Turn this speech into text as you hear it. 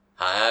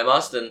I'm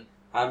Austin.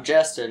 I'm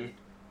Justin.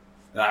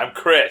 And I'm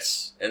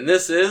Chris. And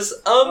this is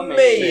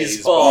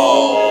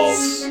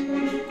Amazeballs.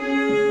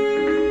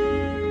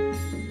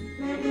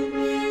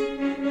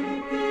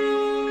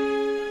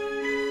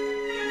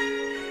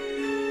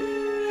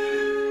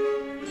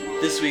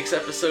 This week's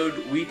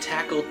episode, we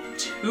tackle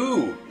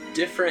 2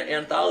 different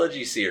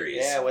anthology series.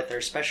 Yeah, with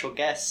our special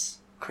guests,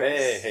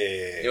 Chris.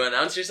 Hey. You want to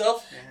announce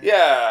yourself?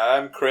 Yeah,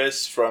 I'm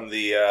Chris from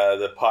the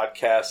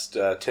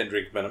podcast 10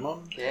 Drink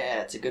Minimum.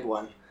 Yeah, it's a good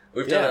one.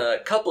 We've done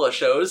a couple of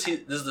shows. This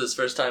is his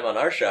first time on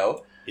our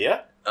show.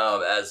 Yeah?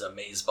 As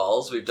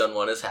Amazeballs. We've done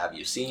one as Have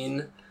You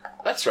Seen?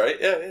 That's right.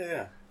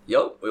 Yeah.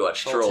 Yup, we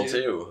watched Troll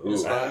 2. It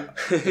was Ooh. fun.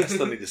 I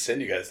still need to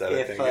send you guys that,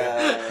 I think.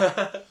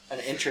 An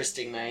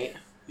interesting night.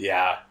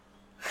 Yeah.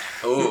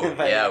 Ooh,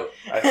 yeah.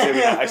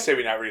 I say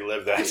we not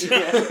relive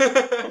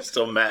that. I'm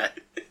still mad.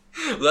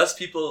 Less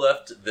people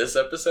left this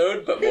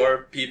episode, but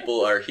more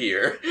people are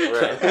here.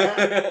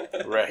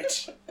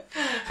 Right.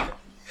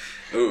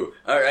 Ooh,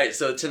 all right.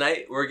 So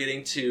tonight we're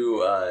going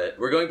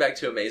back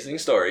to Amazing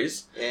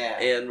Stories, Yeah.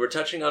 and we're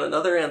touching on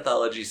another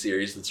anthology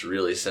series that's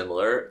really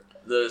similar,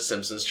 The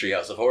Simpsons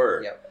Treehouse of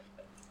Horror. Yep.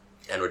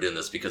 And we're doing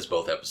this because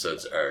both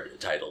episodes are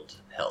titled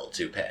Hell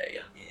to Pay.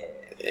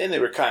 And they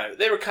were kind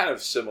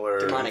of similar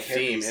Demonic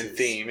in herpes.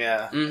 theme,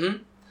 yeah.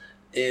 Mm-hmm.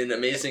 In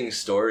Amazing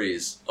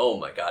Stories, oh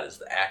my God, is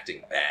the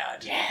acting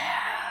bad?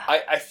 Yeah.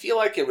 I feel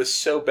like it was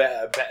so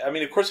bad. I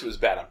mean, of course it was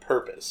bad on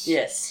purpose.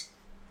 Yes.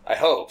 I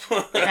hope.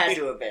 It had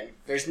to have been.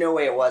 There's no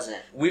way it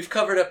wasn't. We've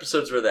covered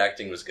episodes where the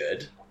acting was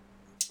good,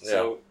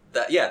 so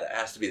that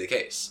has to be the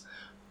case.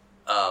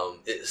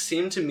 It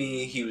seemed to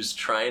me he was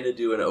trying to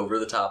do an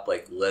over-the-top,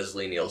 like,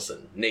 Leslie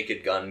Nielsen,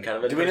 Naked Gun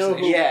kind of Do we know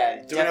who?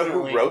 Yeah, Do we know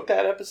definitely. who wrote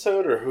that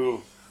episode or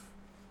who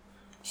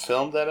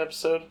filmed that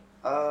episode?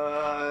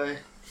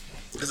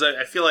 Because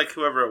I feel like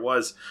whoever it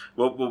was,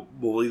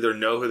 we'll either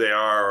know who they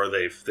are or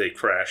they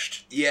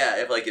crashed.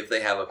 Yeah, if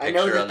they have a I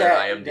know picture that on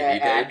their IMDb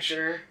that page.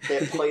 actor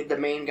that played the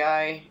main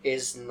guy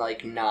is,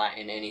 like, not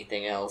in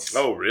anything else.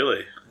 Oh,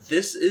 really?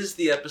 This is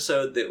the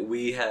episode that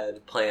we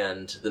had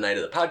planned the night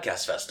of the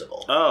podcast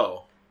festival.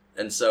 Oh.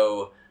 And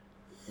so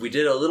we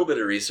did a little bit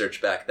of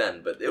research back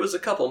then, but it was a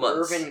couple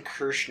months. Irvin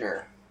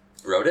Kershner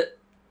Wrote it?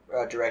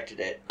 directed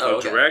it. Oh,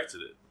 okay.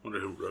 Directed it. I wonder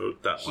who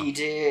wrote that one. He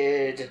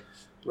did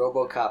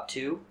RoboCop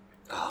 2.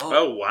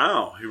 Oh,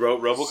 wow. He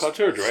wrote RoboCop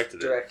 2 or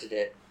directed it? Directed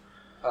it.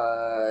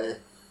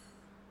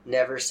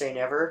 Never Say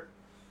Never.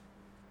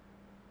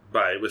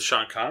 With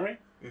Sean Connery?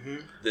 Mm-hmm.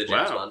 The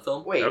James Wow. Bond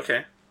film? Wait,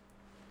 Okay.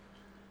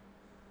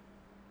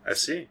 I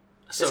see.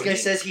 So this guy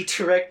says he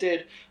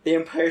directed The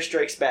Empire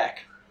Strikes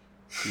Back.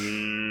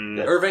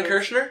 Irvin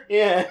Kershner?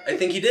 Yeah. I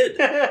think he did.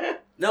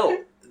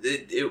 No,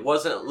 it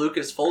wasn't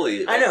Lucas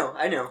Foley. I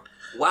know.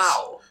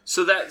 Wow.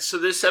 So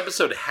this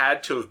episode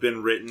had to have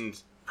been written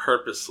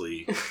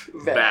purposely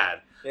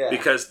bad. Yeah.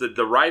 Because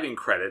the writing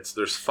credits,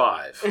 there's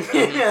 5.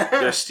 Yeah.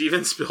 There's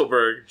Steven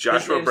Spielberg, His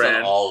Joshua name's on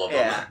Brand, all of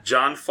them. Yeah.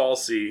 John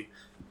Falsey,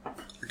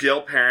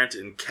 Gil Parent,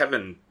 and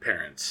Kevin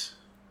Parent.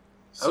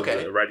 So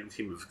Okay. the writing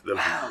team of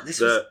Wow,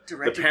 this was the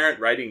directed... Parent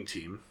writing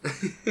team.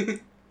 The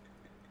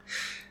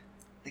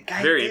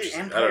guy Very who did interesting.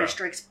 I don't Empire know.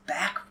 Strikes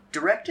Back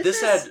directed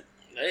This this? had...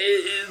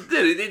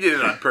 They did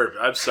it on purpose.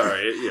 I'm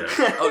sorry. Yeah.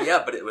 Oh,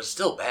 yeah, but it was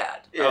still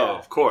bad. Yeah. Oh,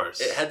 of course.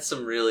 It had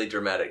some really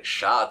dramatic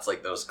shots,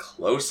 like those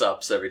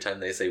close-ups every time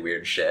they say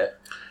weird shit.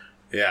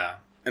 Yeah.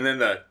 And then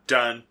the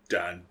dun,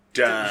 dun,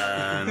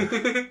 dun.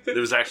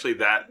 There was actually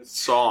that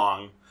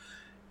song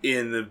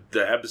in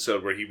the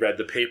episode where he read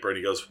the paper and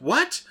he goes,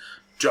 "What?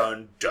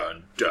 Dun,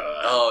 dun, dun."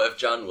 Oh, if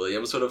John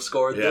Williams would have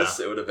scored Yeah. this,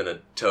 it would have been a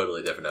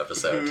totally different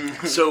episode.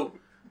 So,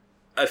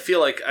 I feel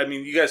like,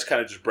 you guys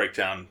kind of just break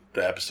down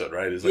the episode,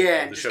 right? It's like Yeah, the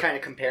and just show. kind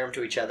of compare them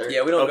to each other.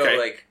 Yeah, we don't Okay.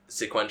 go, like,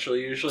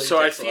 sequentially usually. So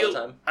It takes a lot of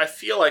time. I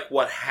feel like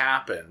what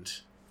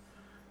happened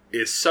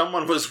is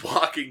someone was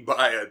walking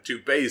by a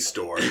toupee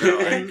store.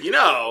 What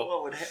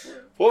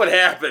would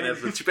happen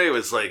if the toupee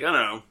was like, I don't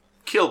know,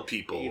 killed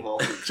people, Evil.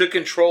 took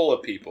control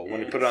of people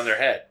when you put it on their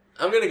head?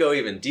 I'm going to go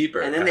even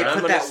deeper. And then they I'm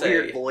put gonna that say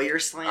weird lawyer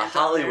slant a on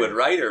Hollywood there.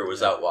 writer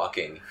was out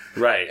walking,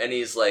 Right. and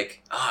he's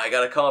like, I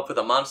gotta come up with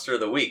a monster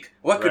of the week.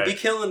 What could be Right.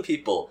 killing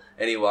people?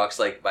 And he walks,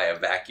 like, by a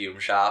vacuum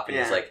shop, and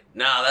he's Yeah. like,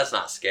 nah, that's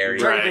not scary.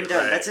 It's already been Right,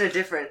 done. right. That's a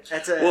different...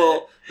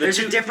 There's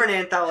a different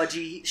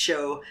anthology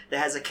show that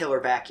has a killer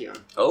vacuum.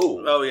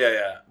 Oh. Oh,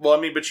 yeah.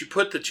 Well, but you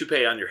put the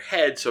toupee on your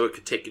head so it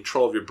could take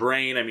control of your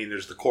brain.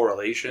 There's the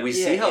correlation. We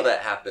Yeah, see how yeah.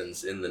 that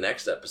happens in the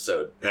next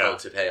episode, Yeah. Hell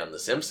to Pay on The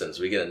Simpsons.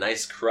 We get a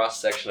nice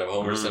cross-section of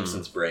Homer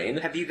Simpson's brain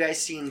Have you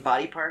guys seen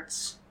Body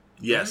Parts?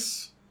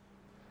 Yes.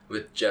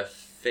 with Jeff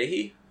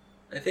Fahey,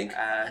 I think.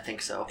 I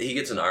think so. He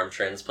gets an arm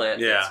transplant.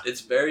 Yeah.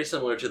 It's very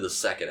similar to the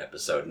second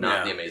episode, not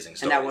Yeah. The Amazing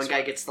Stories. And that one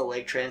guy gets the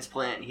leg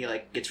transplant, and he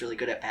gets really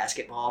good at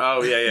basketball.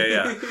 Oh,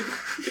 yeah.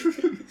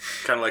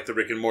 Kind of like the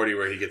Rick and Morty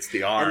where he gets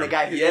the arm. And the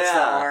guy who gets the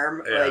Yeah.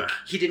 arm, Yeah.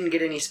 he didn't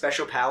get any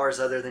special powers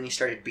other than he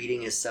started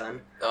beating his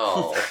son.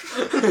 Oh.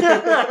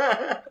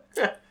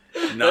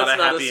 That's a not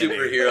a happy ending.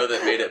 superhero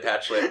that made it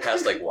past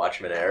like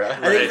Watchmen era.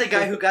 I think the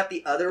guy who got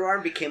the other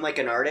arm became like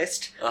an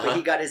artist. Uh-huh. Like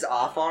he got his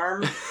off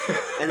arm,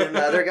 and then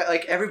the other guy,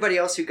 like everybody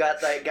else who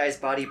got that guy's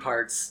body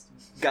parts,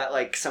 got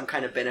like some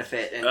kind of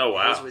benefit, and Oh,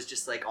 wow. his was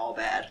just like all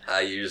bad.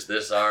 I used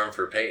this arm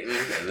for painting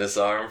and this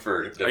arm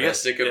for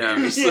domestic yeah.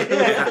 abuse.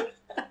 Yeah.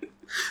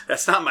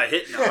 That's not my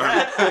hitting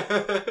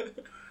arm.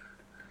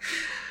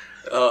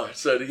 Oh,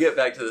 so to get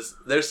back to this,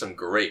 there's some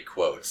great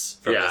quotes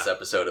from Yeah. this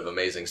episode of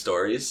Amazing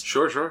Stories.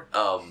 Sure.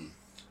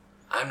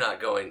 I'm not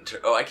going to.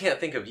 Oh, I can't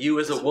think of you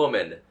as a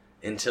woman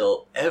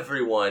until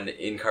everyone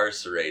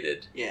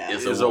incarcerated Yeah,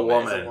 is Is a a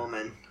woman. woman. As a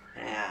woman.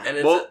 Yeah. And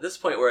it's Well- at this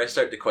point where I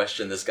start to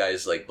question this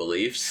guy's like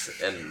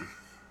beliefs and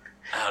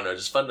I don't know,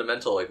 just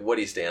fundamental like what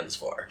he stands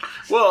for.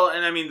 Well,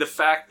 and I mean the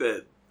fact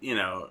that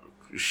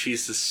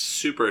she's this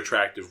super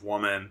attractive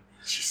woman.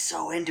 She's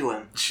so into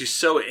him. She's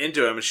so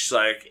into him, and she's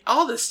like,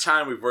 all this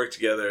time we've worked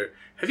together,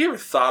 have you ever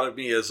thought of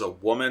me as a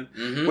woman?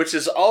 Mm-hmm. Which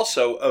is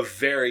also a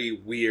very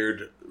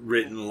weird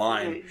written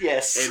line.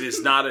 Yes. It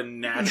is not a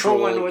natural.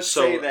 No one would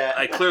so say that.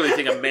 I clearly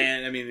think a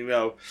man. I mean,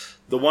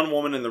 the one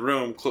woman in the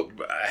room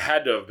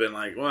had to have been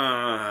like,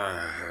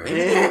 Maybe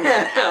they didn't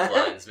have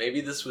lines.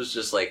 Maybe this was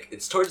just like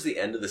it's towards the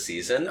end of the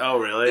season. oh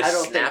really? I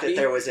don't think Snappy? that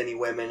there was any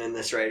women in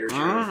this writer's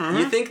room. Mhm.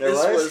 You think There this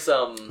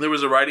was There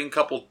was a writing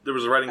couple.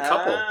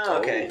 Ah,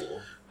 okay. Oh.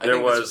 I There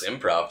think was- this was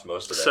improv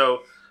most of it.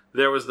 So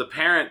there was the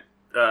parent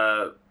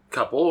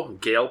couple,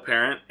 Gail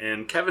parent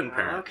and Kevin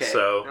parent. Okay.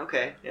 So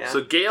Okay. Yeah.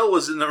 so Gail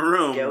was in the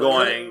room Gail-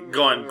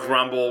 going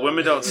grumble.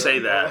 Women don't say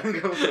that.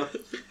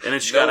 And then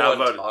she got no one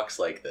outvoted. talks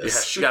like Yeah,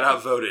 this. she got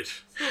outvoted.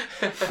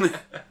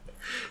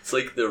 It's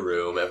like The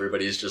Room.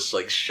 Everybody's just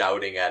like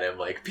shouting at him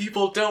like,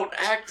 people don't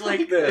act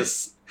like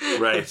this.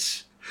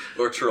 Right.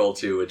 Or Troll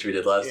 2, which we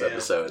did last Yeah.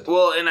 episode.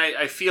 Well, and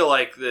I feel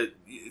like that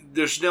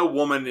there's no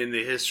woman in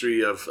the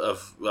history of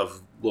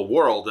the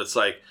world that's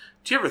like,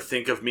 do you ever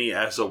think of me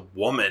as a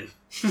woman?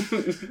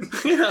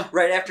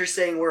 Right after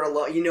saying we're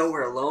alone,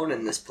 we're alone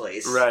in this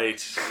place.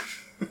 Right.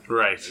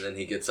 Right. And then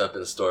he gets up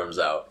and storms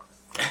out.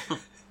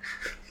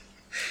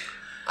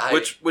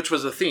 Which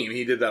was a theme.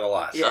 He did that a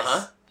lot. Yes.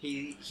 Uh-huh.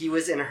 He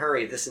was in a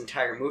hurry this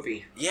entire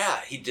movie.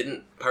 Yeah, he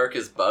didn't park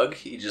his bug.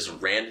 He just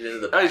ran it into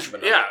the I back just- of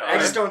another yeah, car. I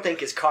just don't think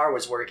his car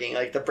was working.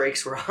 Like the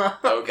brakes were on.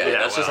 Okay, Yeah,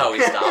 that's just well. how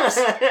he stops.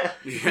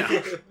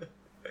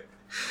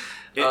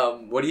 Yeah.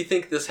 What do you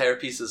think this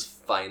hairpiece's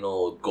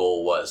final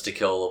goal was? To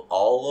kill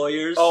all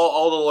lawyers?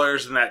 All the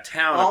lawyers in that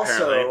town,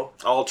 Also- apparently.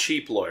 All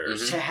cheap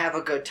lawyers. To have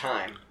a good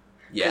time.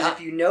 Because Yeah.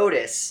 if you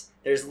notice,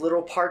 there's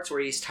little parts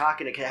where he's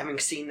talking to, having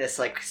seen this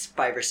like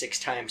 5 or 6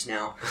 times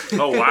now.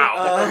 Oh, wow.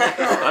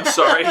 I'm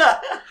sorry.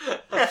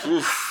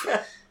 Oof.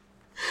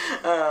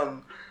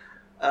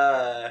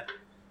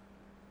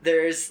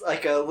 There's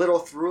like a little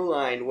through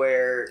line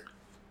where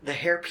the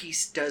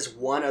hairpiece does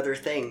one other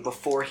thing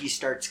before he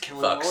starts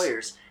killing Fucks.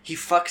 lawyers. He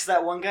fucks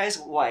that one guy's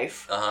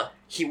wife. Uh-huh.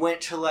 He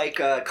went to like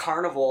a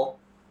carnival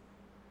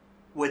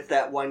with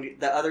the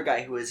other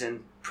guy who was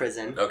in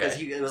prison. Okay.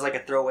 'Cause it was like a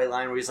throwaway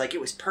line where he's like,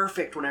 it was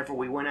perfect whenever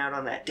we went out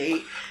on that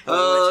date. And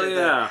Oh, we went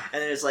to yeah.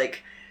 and it's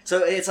like, so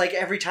it's like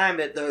every time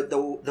that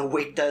the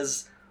wig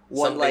does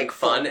one Something like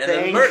fun and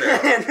thing, then murder.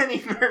 and then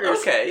he murders.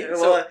 Okay, Well,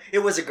 so- it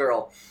was a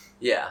girl.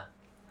 Yeah.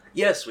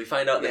 Yes, we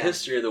find out the Yeah.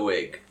 history of the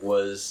wig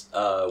was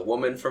a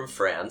woman from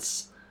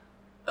France.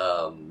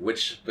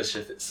 Which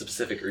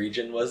specific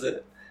region was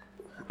it?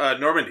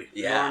 Normandy.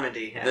 Yeah.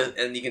 Normandy. Yeah,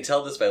 And you can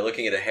tell this by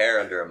looking at a hair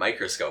under a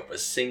microscope. A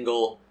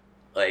single,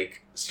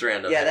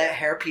 strand of yeah, hair. that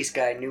hairpiece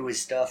guy knew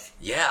his stuff.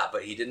 Yeah,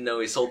 but he didn't know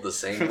he sold the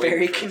same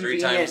Very wig for 3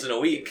 convenient. times in a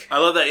week. I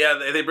love that.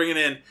 Yeah, they bring it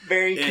in.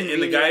 Very And the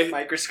convenient guy-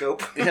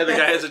 microscope. Yeah, the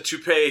guy has a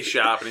toupee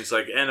shop, and he's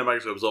like, and a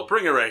microscope. So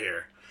bring it right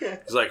here.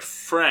 He's like,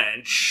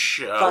 French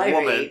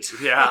woman.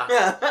 5'8".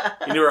 Yeah.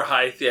 You knew her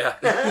height, yeah.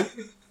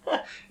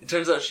 It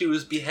turns out she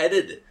was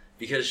beheaded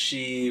because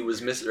she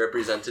was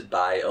misrepresented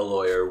by a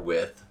lawyer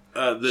with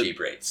cheap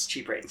rates.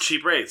 Cheap rates.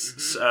 Cheap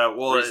rates.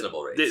 Mm-hmm.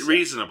 Reasonable rates.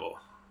 Reasonable.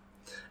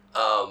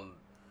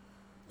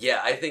 Yeah,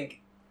 I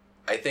think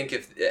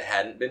if it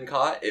hadn't been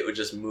caught, it would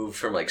just move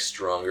from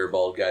stronger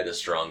bald guy to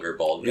stronger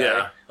bald guy.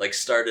 Yeah.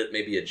 Start at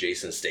maybe a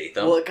Jason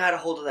Statham. Well, it got a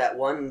hold of that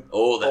one.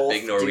 Oh, that Ulf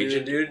big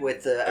Norwegian dude?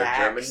 with the Or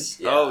axe.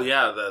 German? Oh,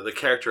 yeah, the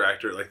character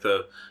actor, like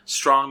the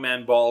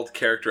strongman bald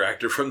character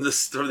actor from the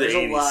There's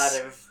 80s. a lot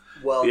of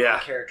well-known Yeah.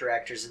 character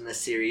actors in this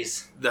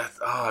series.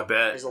 I bet.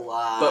 There's a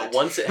lot. But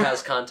once it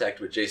has contact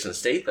with Jason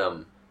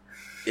Statham,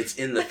 it's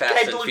in the That guy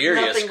Fast and looked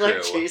Furious nothing crew.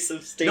 like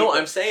Jason Statham. No,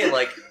 I'm saying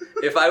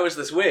if I was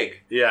this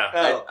wig, Yeah.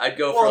 Oh. I'd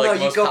go Well, for no, the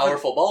you most go for-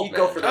 powerful bald you man.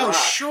 go for the Oh, Rock.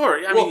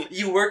 sure. I well, mean,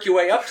 you work your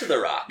way up to The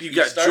Rock. You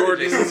got started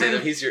Jordan. Jason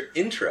Statham. He's your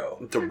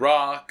intro. The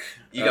Rock.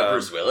 You got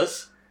Bruce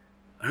Willis,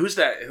 Who's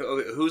that?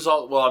 Who's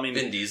all? Well, I mean,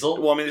 Vin Diesel.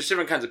 well, I mean, there's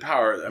different kinds of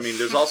power. I mean,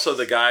 there's also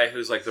the guy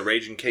who's like the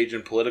raging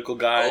Cajun political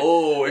guy.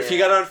 Oh, if he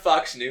Yeah. got on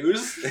Fox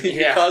News, he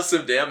Yeah. could cause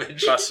some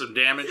damage. Caused some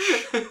damage.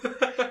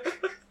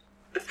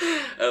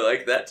 I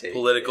like that take.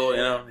 Political,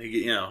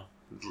 you know.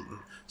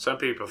 Some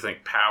people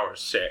think power's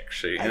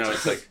sexy. You know,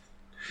 it's like,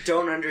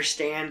 don't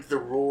understand the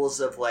rules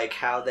of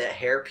how that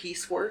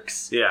hairpiece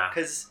works. yeah.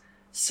 Because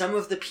some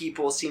of the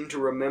people seem to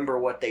remember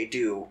what they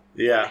do.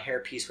 Yeah. The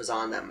hairpiece was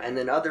on them, and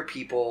then other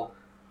people,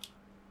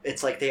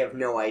 it's like they have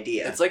no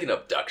idea. It's like an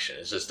abduction.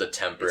 It's just a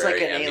temporary It's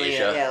like an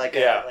amnesia.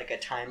 alien, like a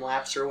time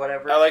lapse or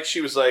whatever. I like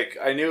she was like,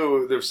 I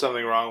knew there was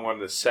something wrong when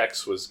the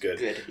sex was good.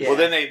 Yeah. Well,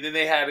 then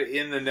they had it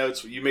in the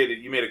notes. You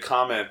made a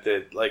comment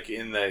that like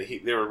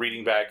they were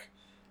reading back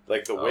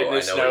like the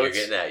witness I know notes. what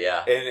you're getting at,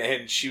 yeah.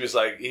 And he was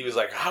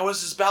like, how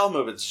was his bowel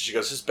movements? She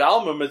goes, his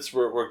bowel movements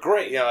were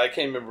great. You know, I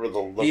can't remember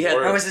the word.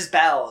 How was his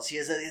bowels? He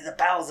has the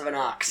bowels of an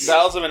ox.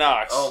 Bowels of an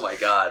ox. Oh my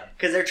god.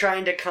 Because they're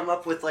trying to come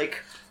up with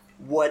like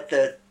what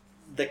the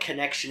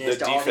connection is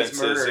The to all these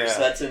defenses, murders. yeah.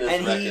 That's in his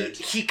And record.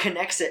 he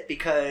connects it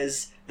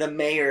because the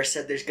mayor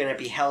said there's going to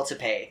be hell to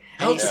pay.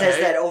 And Hell he to says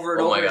pay? that over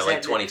and Oh over. my god, his like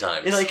head. 20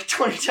 times. And like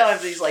 20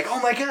 times, he's like,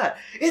 "Oh my god,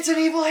 it's an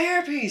evil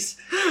hairpiece."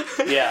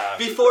 Yeah.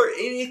 Before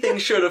anything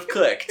should have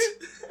clicked.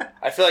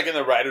 I feel like in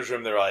the writer's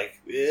room, they're like,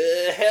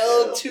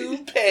 hell to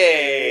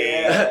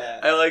pay.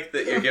 Yeah. I like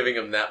that you're giving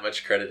them that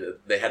much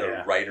credit. They had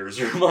Yeah. a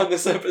writer's room on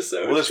this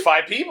episode. Well, there's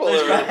 5 people.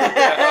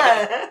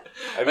 I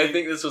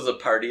think this was a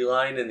party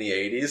line in the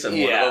 80s, and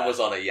one Yeah. of them was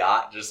on a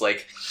yacht, just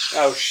like,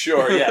 Oh,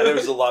 sure. Yeah, there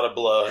was a lot of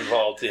blow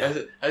involved. Yeah,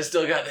 I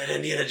still got that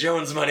Indiana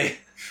Jones money.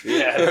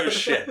 yeah, no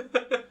shit.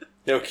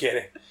 No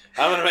kidding.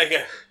 I'm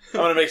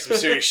gonna make some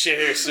serious shit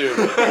here soon.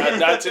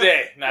 Not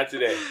today. Not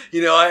today.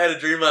 You know, I had a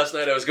dream last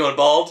night I was going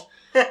bald.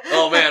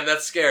 Oh man,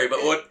 that's scary. But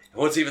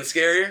what's even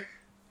scarier?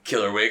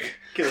 Killer wig.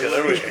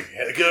 Killer wig.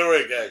 Yeah, killer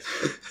wig, guys.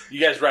 You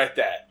guys write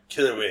that.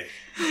 Killer wig.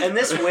 And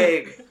this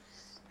wig,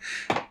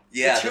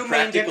 Yeah, the two main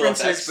practical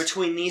differences effects.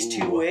 between these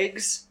two Ooh.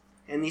 wigs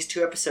in these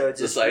two episodes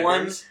The is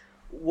sideburns?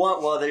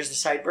 one. Well, there's the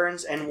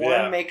sideburns, and one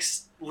Yeah.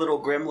 makes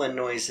little gremlin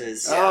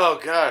noises. Oh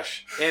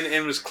gosh, and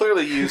it was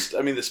clearly used.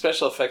 I mean, the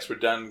special effects were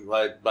done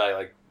by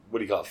what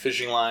do you call it,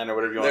 fishing line or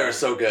whatever you want. They were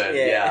so good.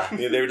 Yeah. Yeah,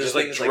 Yeah, they were This just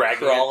like thing's,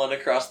 dragging it. crawling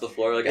across the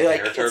floor like a Like,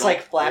 hair turtle. it's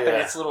like flapping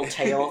Yeah. its little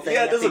tail thing.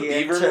 Yeah, it at does a the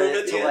beaver end move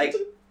at the to like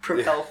end.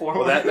 propel forward.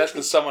 Well, that's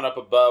because someone up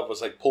above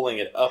was like pulling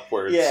it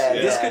upwards. Yeah,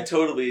 This could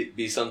totally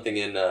be something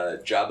in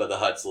Jabba the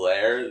Hutt's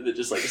lair that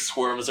just like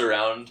squirms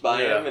around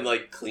by Yeah. him and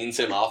like cleans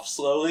him off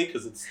slowly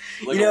because it's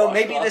like You a know,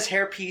 maybe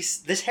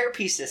washcloth. this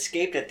hairpiece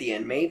escaped at the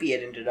end. Maybe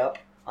it ended up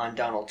on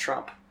Donald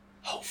Trump.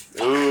 Oh,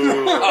 fuck.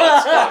 Ooh,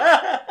 Oh,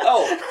 fuck.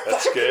 Oh,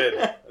 that's good.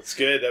 That's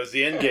good. That was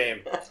the end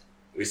game.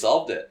 we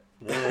solved it.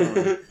 I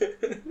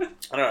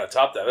don't know how to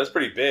top that. That's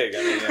pretty big.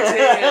 I mean,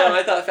 Damn,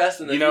 I thought Fast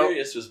and the You know-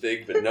 Furious was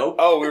big, but nope.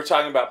 oh, we were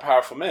talking about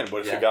powerful men.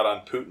 What if Yeah. it got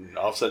on Putin?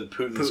 All of a sudden,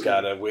 Putin's Putin.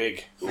 got a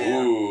wig.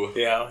 Ooh.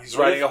 You know, he's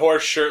riding a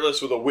horse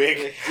shirtless with a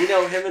wig. You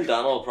know, him and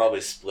Donald will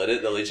probably split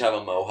it. They'll each have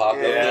a mohawk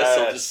of this.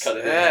 They'll just cut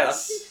it in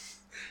half.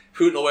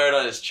 Putin will wear it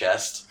on his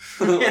chest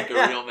like a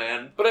real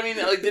man. But I mean,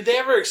 like, did they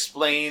ever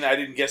explain? I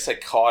didn't guess I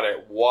caught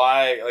it.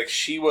 Why? Like,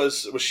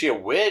 was she a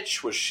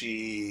witch? Was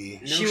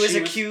she She was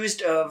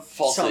accused of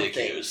falsely something.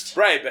 accused.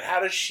 right? But how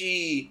did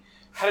she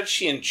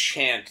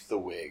enchant the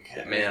wig?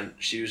 Man,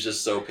 she was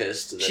just so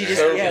pissed. That She it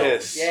just So hurt.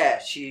 pissed.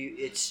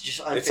 It's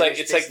just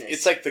unfinished It's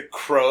business. like the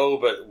Crow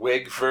but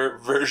wig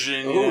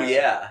version. you Oh know?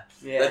 yeah.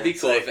 Yeah. That'd be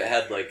cool like- if it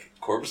had like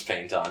corpse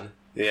paint on.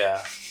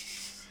 Yeah.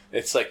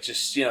 It's like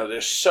just, you know,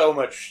 there's so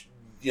much,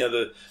 you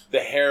know, the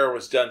hair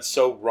was done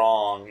so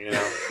wrong, you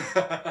know,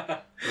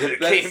 that it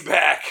came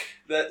back.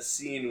 That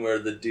scene where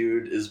the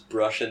dude is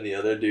brushing the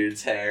other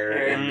dude's hair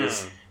and Mm.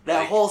 just That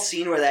like- whole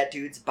scene where that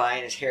dude's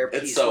buying his hairpiece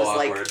It's so was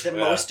awkward. like the Yeah.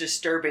 most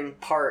disturbing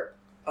part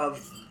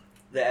of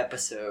the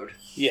episode.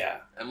 Yeah.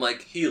 I'm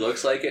like, he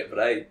looks like it, but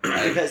I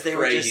Because they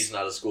were pray just- he's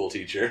not a school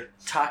teacher.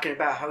 Talking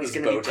about how he's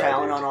This going to be bow tie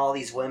prowling dude. on all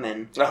these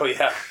women. Oh,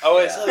 yeah. Oh,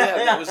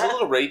 it was a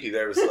little rapey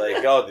there. It was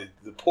like, oh,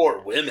 the poor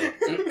women.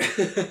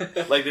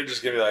 Like, they're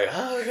just going to be like,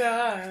 oh,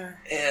 God.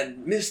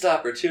 And missed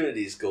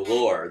opportunities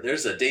galore.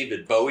 There's a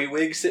David Bowie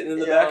wig sitting in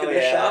the Yeah, back of the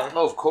yeah. shop.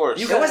 Oh, of course.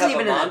 You It gotta wasn't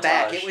have even a in the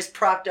back. montage. It was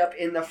propped up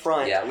in the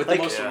front. Yeah, with like,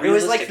 the most Yeah. it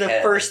was like realistic the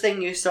head. first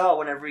thing you saw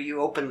whenever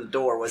you opened the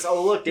door was,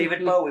 oh, look,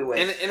 David Bowie wig.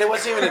 And it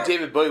wasn't even a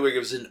David Bowie wig. It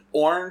was an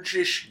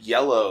orangish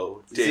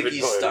yellow David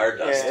Ziggy Bowie.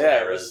 Stardust Yeah. Yeah,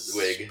 it era was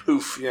wig.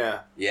 poof. Yeah.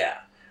 Yeah.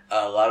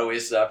 A lot of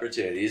wasted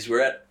opportunities.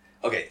 We're at...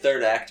 Okay,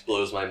 third act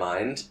blows my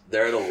mind.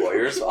 They're at a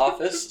lawyer's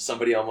office.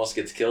 Somebody almost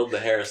gets killed. The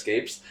hair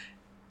escapes.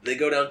 They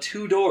go down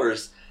 2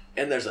 doors,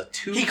 and there's a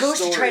 2-story... He goes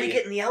to try to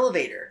get in the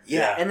elevator.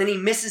 Yeah. And then he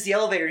misses the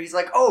elevator. He's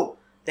like, oh,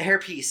 the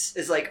hairpiece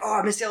is like, oh,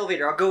 I missed the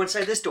elevator. I'll go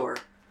inside this door.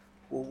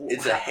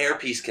 It's a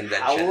hairpiece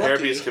convention. How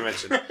lucky. Hairpiece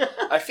convention.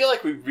 I feel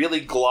like we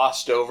really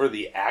glossed over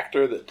the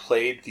actor that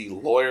played the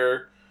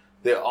lawyer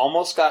that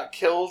almost got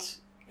killed,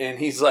 and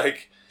he's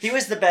like... He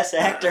was the best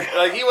actor.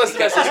 Like, he was the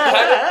best. He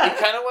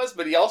kind of was,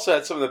 but he also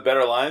had some of the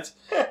better lines.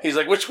 He's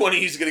like, which one of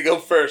you is going to go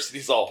first? And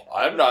he's all,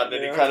 I'm not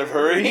in any kind of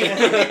hurry.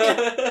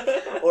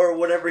 Or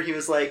whatever, he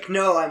was like,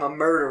 no, I'm a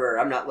murderer.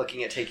 I'm not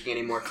looking at taking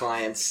any more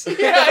clients.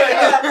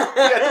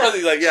 Yeah,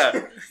 he's like,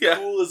 yeah.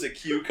 Cool as a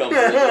cucumber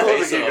in the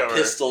face of a Cucumber.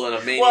 pistol and a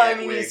maniac Well, I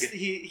mean, wig.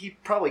 he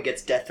probably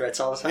gets death threats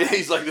all the time.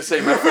 He's like the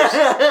same.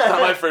 Not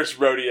my first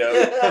rodeo.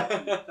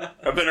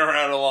 I've been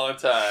around a long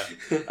time.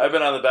 I've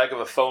been on the back of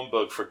a phone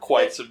book for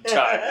quite some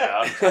time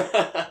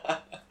now.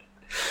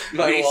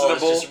 My wall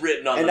is just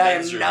written on and the I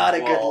men's am room not a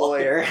good wall.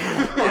 lawyer.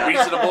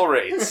 Reasonable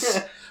rates.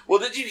 Well,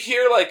 did you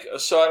hear, like,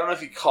 so I don't know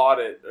if you caught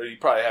it, or you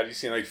probably have, you've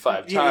seen it like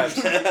 5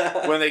 times.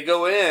 When they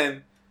go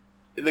in,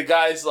 the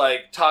guy's,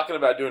 like, talking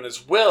about doing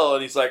his will,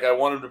 and he's like, I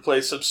want him to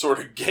play some sort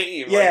of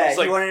game. Yeah,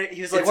 like,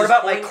 he was like, it's what his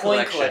about my coin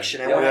coin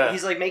collection. collection? Yeah.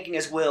 He's like making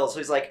his will, so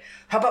he's like,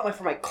 how about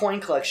for my coin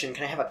collection,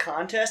 can I have a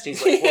contest? And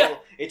he's like,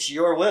 well, it's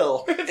your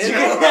will. And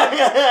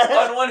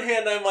on one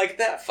hand, I'm like,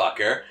 that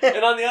fucker.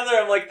 And on the other,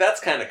 I'm like, that's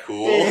kind of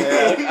cool.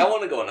 Yeah. Like, I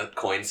want to go on a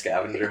coin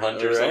scavenger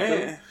hunt or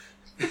something.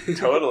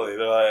 Totally.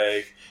 They're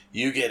like,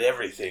 you get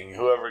everything.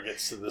 Whoever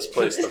gets to this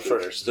place the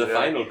first. The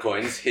final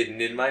coin's hidden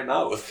in my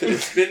mouth.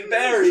 It's been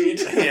buried.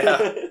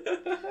 Yeah.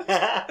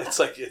 It's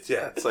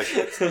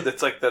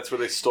like that's where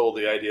they stole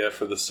the idea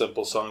for the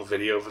Simple Song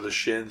video for the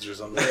Shins or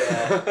something.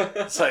 Yeah.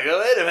 It's like, oh,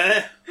 wait a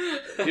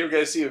minute. You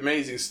guys see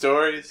Amazing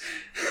Stories?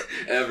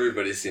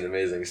 Everybody's seen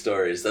Amazing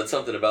Stories. That's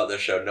something about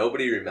this show.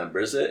 Nobody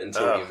remembers it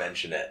until you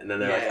mention it. And then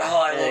they're like,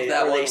 oh, I love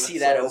that or one. they see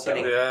that so-and-so.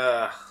 opening.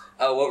 Yeah.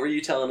 What were you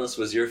telling us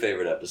was your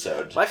favorite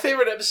episode? My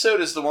favorite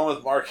episode is the one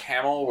with Mark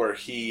Hamill where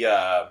he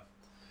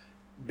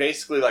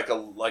basically like a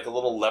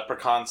little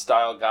leprechaun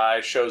style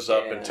guy shows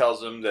up and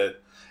tells him that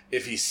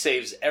if he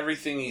saves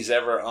everything he's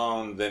ever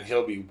owned, then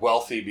he'll be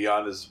wealthy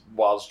beyond his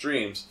wildest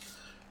dreams.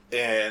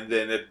 And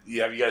then,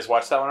 have you guys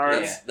watched that one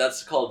already? Yeah,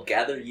 that's called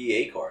Gather Ye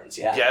Acorns.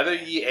 Yeah. Gather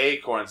ye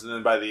acorns, and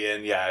then by the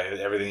end,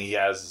 everything he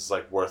has is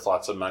like worth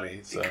lots of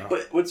money. So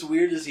But what's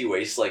weird is he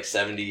wastes like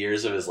 70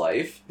 years of his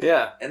life.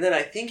 yeah, And then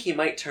I think he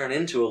might turn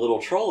into a little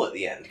troll at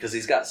the end because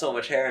he's got so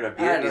much hair and a I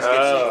beard. don't He's know,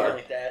 getting Oh. something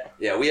like that.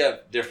 Yeah, we have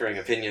differing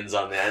opinions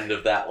on the end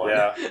of that one.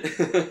 Yeah.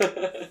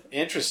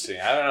 Interesting.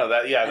 I don't know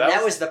that. Yeah, And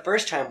that was the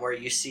first time where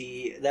you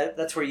see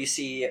that's where you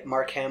see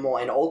Mark Hamill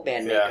in old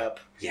man Yeah. makeup.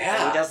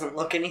 Yeah. And he doesn't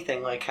look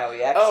anything like how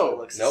he actually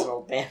looks as an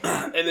old man.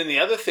 And then the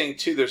other thing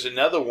too, there's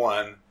another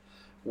one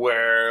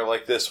where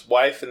like this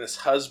wife and this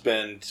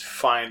husband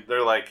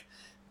they're like,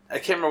 I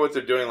can't remember what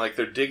they're doing. Like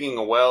they're digging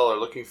a well or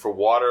looking for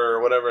water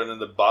or whatever, and then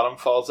the bottom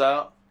falls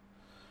out.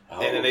 Oh,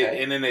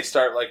 and then they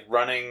start like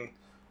running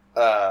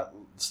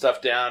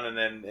stuff down, and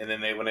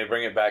then when they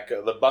bring it back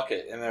the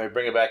bucket, and then they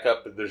bring it back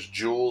up, there's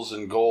jewels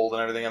and gold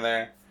and everything in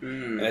there,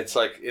 and it's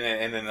like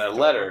and then a Don't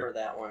letter. remember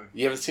that one.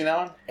 You haven't seen that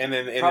one? And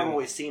then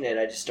Probably seen it.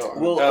 I just don't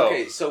remember. Well, Oh.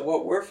 okay, so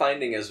what we're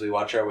finding as we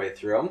watch our way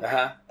through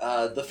them,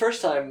 the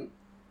first time,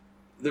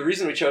 the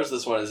reason we chose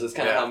this one is it's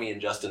kind of how me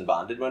and Justin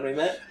bonded when we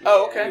met.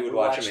 Oh, okay. We would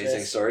watch Amazing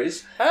this.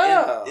 Stories.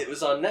 Oh. And it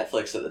was on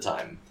Netflix at the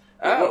time.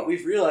 But what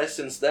we've realized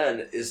since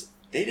then is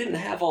they didn't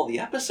have all the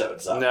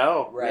episodes up.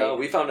 No. Right. No,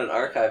 we found an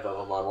archive of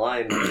them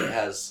online that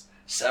has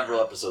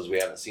several episodes we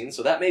haven't seen,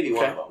 so that may be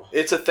one of them.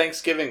 It's a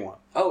Thanksgiving one.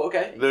 Oh,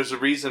 okay. There's a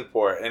reason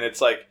for it, and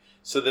it's like,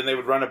 so then they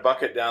would run a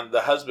bucket down.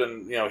 The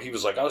husband, he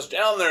was like, I was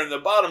down there and the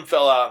bottom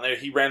fell out, and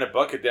he ran a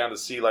bucket down to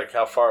see like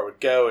how far it would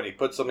go, and he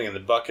put something in the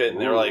bucket,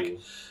 and they were like,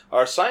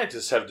 our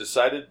scientists have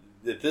decided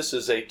that this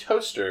is a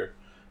toaster.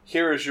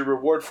 Here is your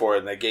reward for it,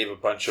 and they gave a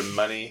bunch of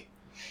money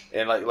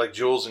and like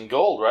jewels and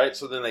gold, right?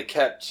 So then they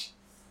kept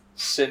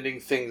sending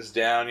things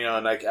down,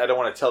 and I don't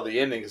want to tell the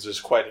ending because there's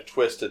quite a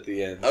twist at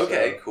the end.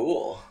 Okay, so.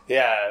 cool.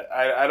 Yeah,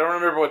 I don't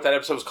remember what that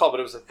episode was called, but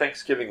it was a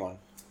Thanksgiving one.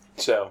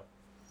 So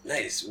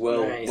Nice.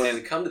 Well, Nice. when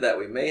we come to that,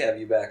 we may have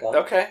you back on.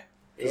 okay,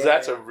 'cause Yeah.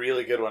 that's a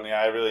really good one.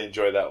 Yeah, I really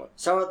enjoyed that one.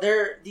 So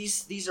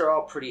these are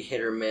all pretty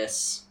hit or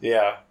miss.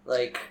 Yeah,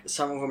 Like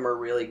some of them are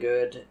really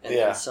good, and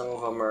Yeah. then some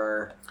of them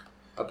are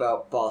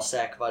about ball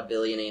sack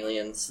vaudevillian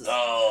aliens.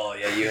 Oh,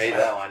 yeah, you hate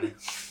that one.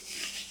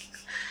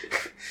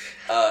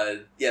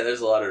 Yeah,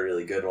 there's a lot of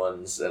really good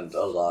ones and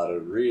a lot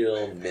of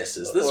real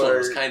misses. This one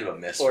was kind of a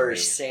miss for Or me.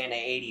 Santa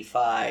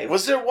 85.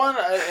 was there one?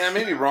 I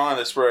may be wrong on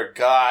this, where a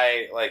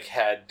guy like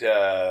had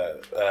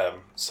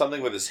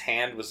something with his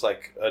hand was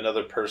like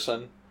another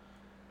person,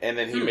 and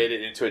then he made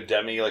it into a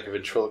dummy, like a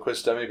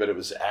ventriloquist dummy, but it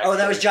was actually... Oh,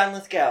 that was John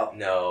Lithgow.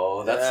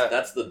 No,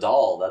 that's the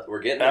doll. That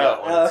we're getting to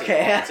that one. Oh, It's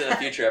okay. it's in a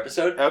future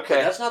episode. Okay.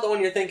 But that's not the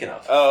one you're thinking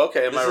of. Oh,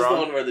 okay. Am This I is wrong?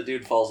 the one where the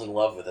dude falls in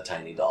love with a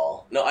tiny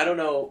doll. No, I don't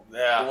know.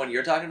 Yeah. The one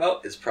you're talking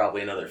about is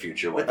probably another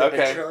future one. With the Okay.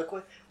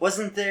 ventriloquist.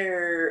 Wasn't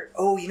there...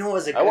 Oh, you know what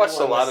was a good I watched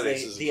one? a lot was of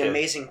these the, as a The kid.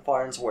 Amazing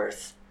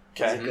Farnsworth.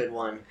 Was Okay. a good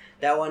one.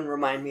 That one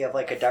reminded me of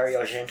like a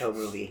Dario Argento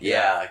movie.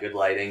 Yeah, good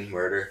lighting,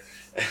 murder.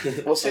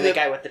 We'll see And the that.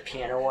 guy with the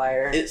piano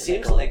wire. It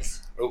seems Like,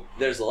 like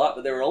there's a lot,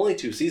 but there were only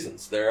 2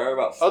 seasons. There are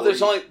about 40, Oh,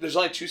 there's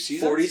only 2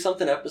 seasons.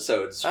 40-something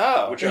episodes.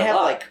 Oh. which They are a have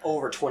lot. like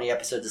over 20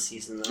 episodes a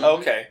season though.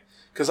 Okay.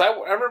 Because I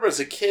remember as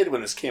a kid when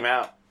this came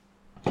out,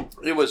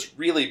 it was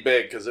really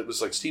big because it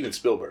was like Steven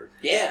Spielberg.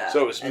 Yeah.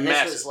 So it was And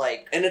massive. this was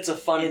like... And it's a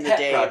fun in the pet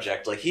day.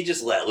 project. Like, he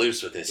just let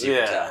loose with this, you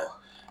Yeah. can tell.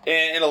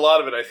 And a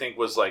lot of it, I think,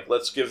 was like,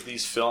 let's give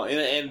these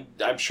and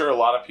I'm sure a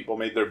lot of people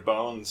made their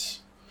bones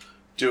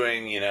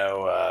doing,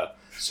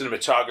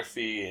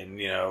 cinematography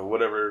and,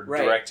 whatever,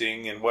 Right.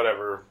 directing and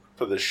whatever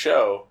for the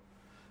show.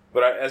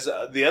 But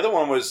the other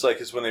one was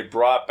like, is when they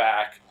brought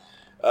back,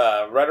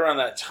 right around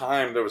that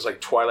time, there was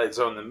like Twilight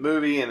Zone, the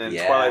movie, and then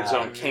Yeah. Twilight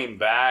Zone came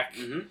back.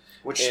 Mm-hmm.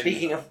 Which, And-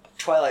 speaking of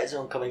Twilight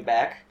Zone coming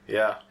back,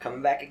 Yeah.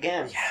 Coming back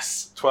again.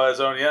 Yes. Twilight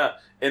Zone, yeah.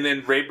 And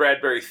then Ray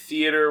Bradbury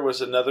Theater was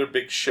another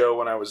big show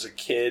when I was a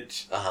kid.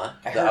 Uh-huh.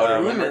 I The heard Outer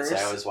rumors. Limits,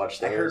 I always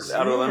watched I heard those.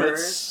 Outer rumors.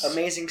 Limits.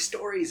 Amazing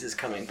Stories is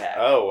coming back.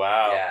 Oh,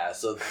 wow. Yeah,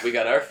 so we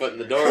got our foot in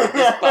the door with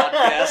this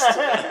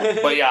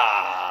podcast. But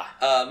yeah.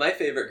 My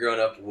favorite growing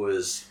up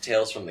was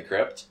Tales from the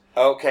Crypt.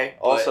 Okay.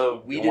 But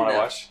Also, we the didn't one I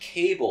have watched.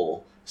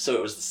 cable, so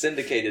it was the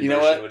syndicated You know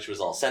version, what? which was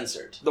all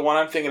censored. The one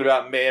I'm thinking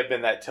about may have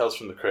been that Tales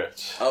from the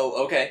Crypt.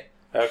 Oh, okay.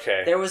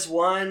 Okay. There was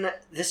one.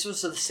 This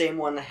was the same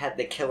one that had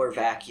the killer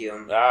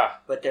vacuum. Ah.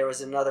 But there was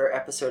another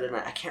episode, and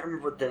I can't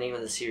remember what the name of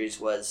the series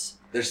was.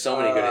 There's so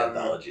many good Um,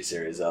 anthology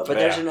series out But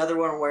there. there's another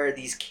one where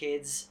these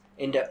kids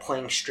end up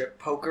playing strip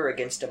poker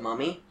against a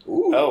mummy.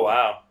 Ooh. Oh,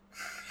 wow.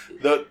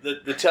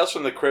 The Tales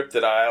from the Crypt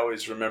that I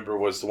always remember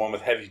was the one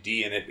with Heavy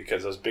D in it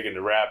because I was big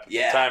into rap at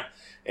Yeah. the time.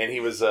 And he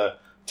was a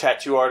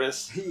tattoo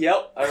artist.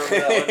 Yep, I remember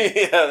that one.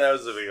 Yeah, that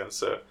was a big one.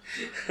 So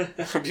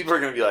people are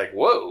going to be like,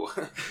 whoa.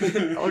 I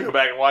want to go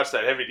back and watch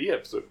that Heavy D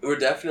episode. We're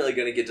definitely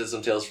going to get to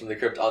some Tales from the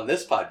Crypt on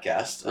this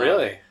podcast.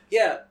 Really?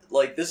 Yeah,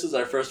 like this is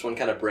our first one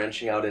kind of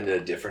branching out into a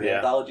different Yeah.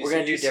 anthology We're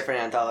gonna do series. different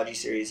anthology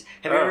series.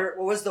 Have you Oh. ever?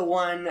 What was the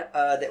one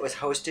that was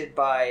hosted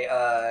by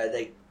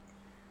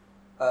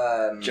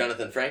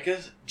Jonathan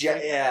Francis?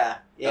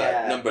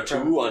 Yeah. number two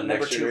From- on number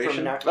Next two from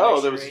Generation? Next Oh,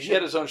 he Generation.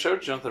 had his own show,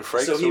 Jonathan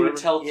Frakes. So or he would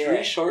whatever. tell Yeah.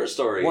 3 short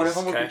stories. One of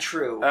them would Okay. be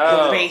true.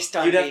 Oh. Based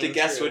on You'd have to being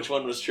guess true. which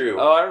one was true.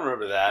 Oh, I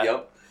remember that.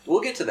 Yep.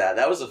 We'll get to that.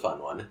 That was a fun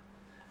one.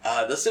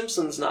 The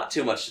Simpsons, not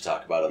too much to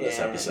talk about on this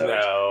Yeah. episode.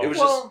 No. It was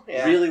Well, just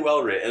yeah. really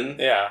well written.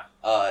 Yeah.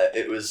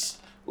 It was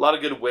A lot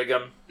of good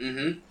Wiggum.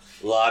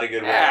 a lot of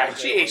good Ah, work.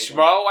 gee,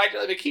 Schmo, why'd you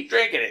let me keep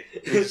drinking it?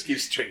 He just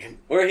keeps drinking.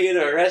 We're here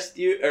to arrest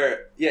you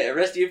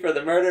for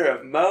the murder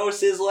of Mo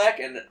Sizlek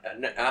and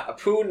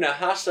Apu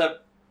Nahasa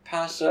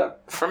Pasa.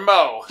 For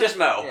Mo. Just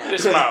Mo. Yeah.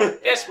 Just Mo.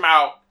 Just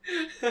Mo.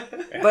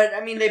 But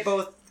I mean, they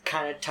both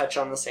kind of touch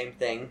on the same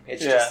thing.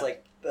 It's Yeah. just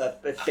like a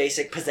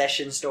basic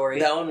possession story.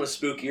 That one was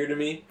spookier to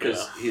me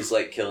because he's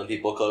like killing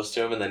people close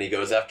to him, and then he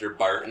goes after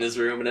Bart in his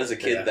room. And as a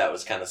kid, Yeah. that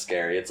was kind of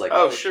scary. It's like,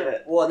 Oh, oh, sure.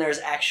 shit. Well, and there's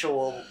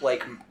actual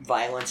like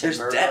violence There's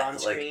and murder death. on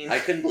screen.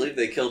 Like I couldn't believe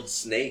they killed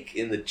Snake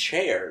in the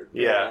chair.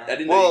 Yeah. I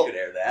didn't know Well, you could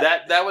air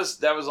that. That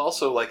was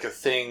also like a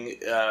thing.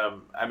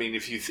 I mean,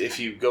 if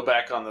you go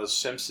back on those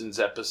Simpsons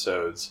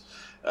episodes,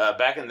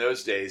 back in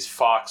those days,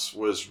 Fox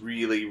was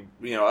really,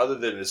 other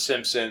than the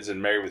Simpsons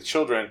and Married with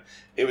Children,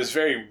 it was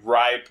very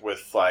ripe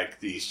with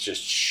like these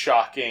just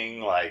shocking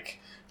like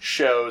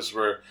shows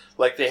where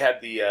like they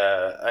had the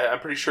I'm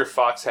pretty sure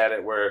Fox had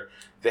it where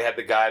they had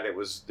the guy there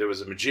was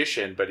a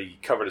magician, but he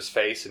covered his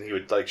face and he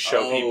would like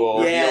show people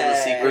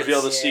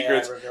reveal the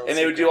secrets, and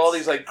they would do all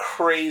these like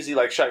crazy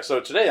like shocks. So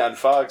today on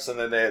Fox, and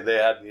then they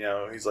had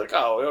he's like,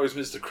 oh, we always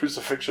missed the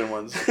crucifixion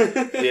ones,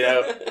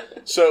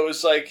 So it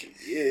was like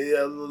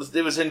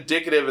it was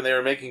indicative, and they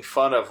were making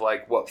fun of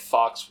like what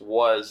Fox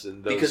was,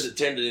 and those... because it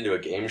turned it into a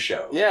game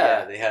show.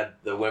 Yeah. They had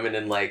the women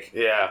in like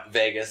yeah,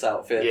 Vegas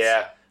outfits.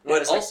 yeah.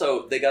 But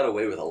also, they got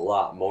away with a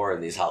lot more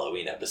in these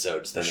Halloween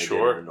episodes than they did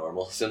in the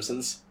normal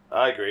Simpsons.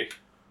 I agree.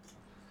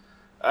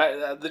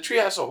 The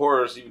Treehouse of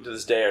Horrors, even to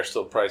this day, are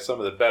still probably some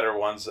of the better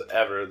ones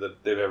ever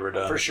that they've ever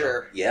done. For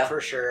sure. Yeah. For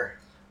sure.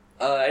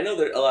 I know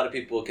that a lot of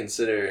people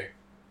consider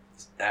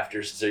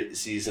after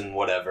season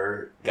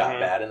whatever got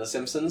bad in The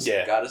Simpsons.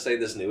 Yeah. Gotta say,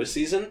 this newest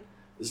season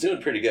is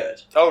doing pretty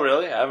good. Oh,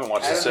 really? I haven't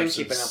watched I The haven't been Simpsons.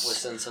 keeping up with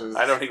Simpsons.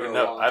 I don't for even a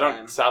know. long I don't.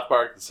 time. South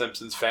Park, The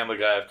Simpsons, Family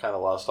Guy. I've kind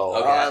of lost all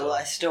of Okay. them.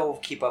 I still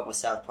keep up with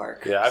South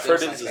Park. Yeah, I've heard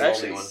Simpsons it's is the only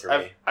actually. one for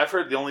me.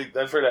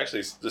 I've heard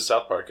actually the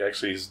South Park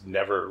actually has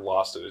never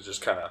lost it. It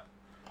just kind of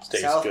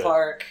stays South good.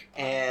 Park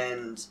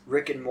and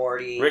Rick and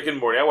Morty. Rick and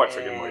Morty. I watch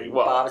Rick and Morty.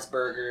 Well, Bob's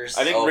Burgers.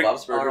 I think Rick-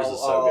 Bob's Burgers is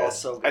so good.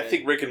 so I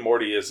think Rick and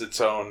Morty is its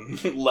own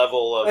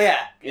level of yeah.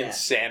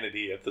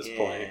 insanity at this Yeah.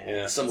 point.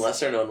 Yeah, Some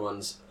lesser known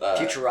ones.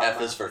 Futurama.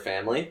 F is for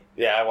Family.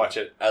 yeah, I watch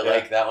it. I Yeah.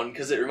 like that one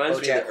because it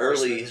reminds me of BoJack the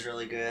early. Horseman's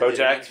really good. BoJack. It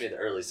reminds me of the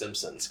early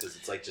Simpsons because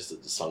it's like just a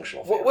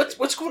dysfunctional. Family.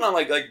 What's going on?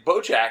 Like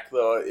BoJack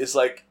though is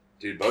like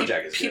Dude,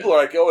 BoJack is people good.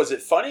 are like, oh, is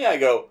it funny? I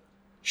go,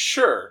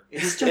 sure.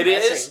 It's It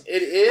is.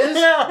 It is.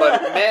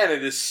 But man,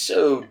 it is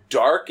so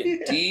dark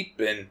and deep,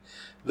 and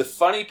the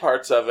funny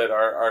parts of it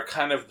are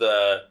kind of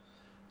the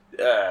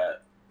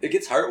It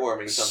gets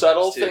heartwarming. Sometimes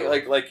subtle too.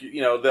 thing. Like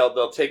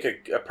they'll take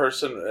a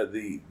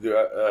person.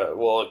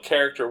 A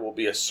character will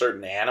be a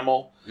certain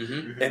animal,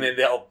 Mm-hmm. and then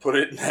they'll put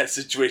it in that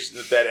situation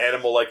that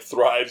animal like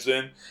thrives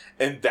in,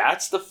 and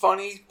that's the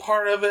funny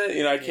part of it.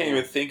 I can't Yeah.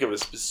 even think of a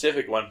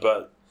specific one,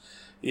 but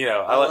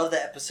I love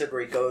the episode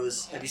where he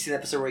goes. Have you seen the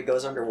episode where he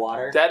goes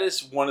underwater? that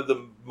is one of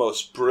the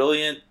most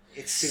brilliant,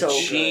 It's so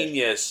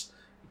genius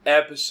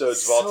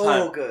episodes of all so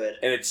time. good.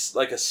 And it's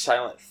like a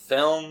silent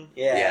film,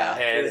 Yeah, Yeah.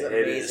 it and was it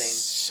amazing. is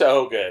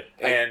so good.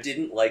 I And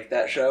didn't like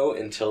that show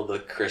until the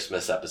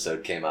Christmas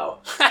episode came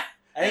out.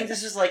 I think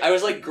this was like I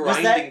was like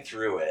grinding that-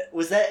 through it.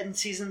 Was that in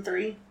season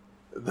 3?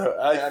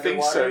 I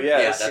think so. Underwater?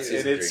 Yes, Yeah, that's and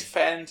season it's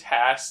 3.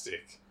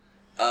 fantastic.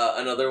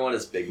 Another one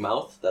is Big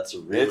Mouth. That's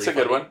really It's a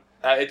good funny. one.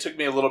 It took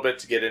me a little bit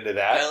to get into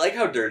that. I like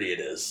how dirty it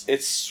is.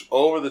 It's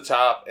over the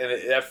top, and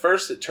at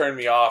first it turned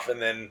me off,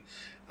 and then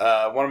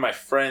one of my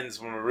friends,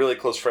 one of my really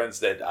close friends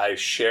that I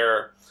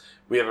share,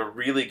 we have a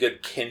really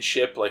good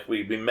kinship. Like,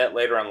 we met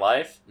later in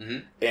life,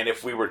 and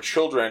if we were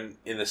children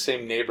in the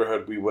same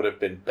neighborhood, we would have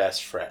been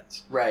best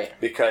friends. Right.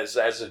 Because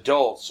as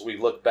adults, we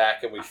look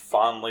back and we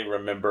fondly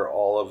remember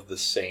all of the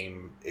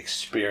same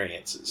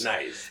experiences.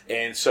 Nice.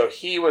 And so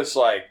he was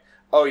like,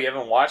 "Oh, you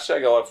haven't watched it?" I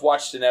go, "I've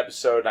watched an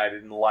episode and I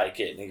didn't like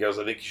it." And he goes,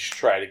 "I think you should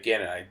try it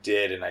again." And I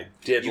did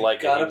like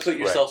it. You gotta put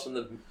yourself in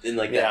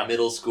that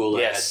middle school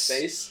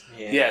headspace.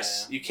 Yeah.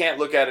 Yes, you can't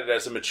look at it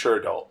as a mature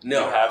adult.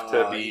 No. You have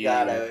to be. You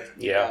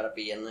gotta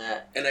be in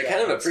that. And I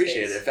kind of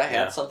appreciate it. If I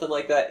had something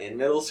like that in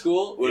middle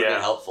school, it would have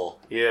been helpful.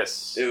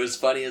 Yes. It was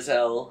funny as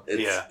hell.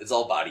 It's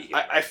all body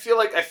humor. I feel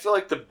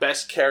like the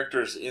best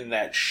characters in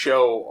that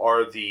show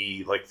are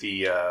the what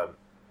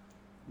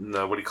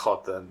do you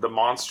call it? The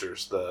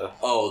monsters.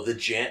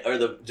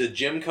 The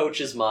gym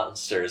coach's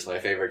monster is my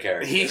favorite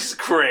character. He's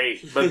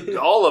great, but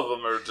all of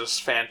them are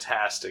just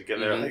fantastic,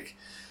 and they're like,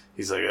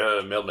 he's like,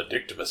 Mel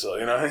Medictimus,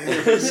 you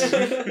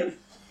know.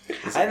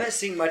 I haven't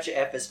seen much of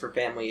F is for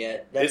Family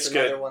yet. That's it's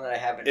another good. one that I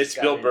haven't. It's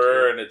Bill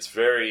Burr, and it's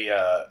very.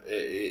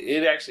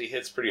 It actually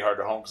hits pretty hard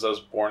to home because I was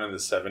born in the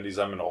 '70s.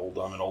 I'm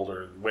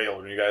way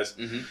older than you guys,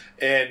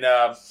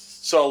 and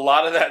so a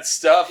lot of that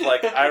stuff,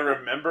 like I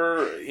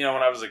remember, when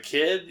I was a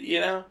kid,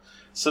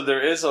 So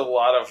there is a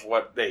lot of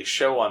what they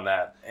show on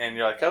that, and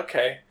you're like,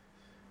 okay,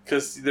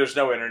 because there's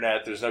no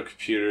internet, there's no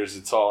computers,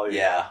 it's all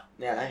Yeah,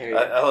 I hear you.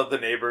 I love the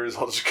neighbors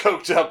all just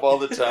coked up all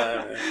the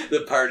time.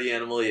 The party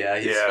animal,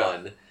 he's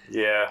fun.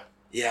 Yeah.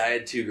 Yeah, I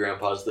had 2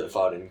 grandpas that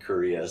fought in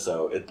Korea,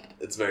 so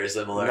it's very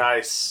similar.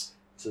 Nice.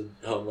 To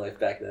home life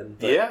back then.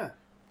 But, yeah.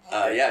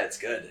 It's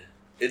good.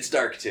 It's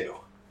dark too.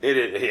 It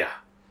is, yeah.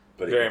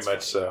 But very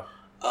much so.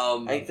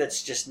 I think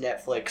that's just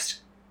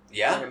Netflix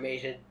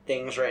animated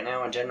things right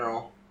now in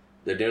general.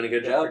 They're doing a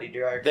good job. Pretty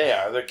dark. They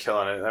are. They're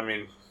killing it. I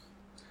mean,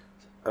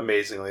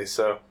 amazingly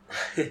so.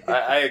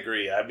 I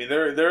agree. I mean,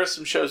 there are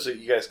some shows that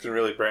you guys can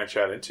really branch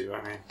out into.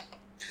 I mean,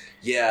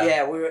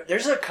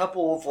 there's a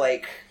couple of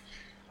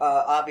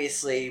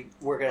obviously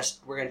we're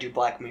gonna do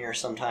Black Mirror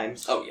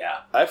sometimes. Oh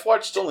yeah, I've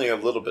watched only a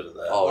little bit of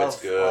that. Oh,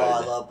 it's good.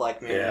 Oh, I love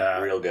Black Mirror. Yeah,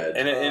 real good.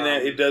 And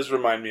it does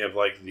remind me of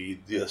the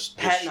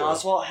Patton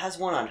Oswalt has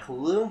one on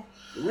Hulu.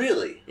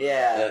 Really?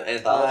 Yeah.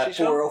 Anthology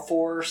show?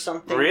 404 or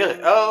something. Really?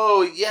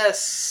 Oh,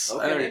 yes.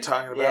 Okay. I know what you're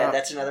talking about. Yeah,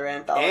 that's another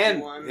anthology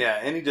one. Yeah,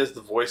 and he does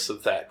the voice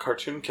of that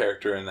cartoon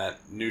character in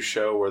that new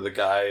show where the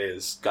guy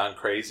is gone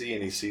crazy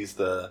and he sees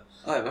the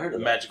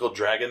magical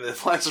dragon that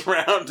flies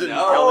around. And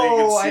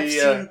I've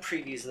seen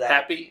previews of that.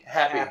 Happy,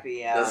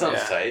 yeah. That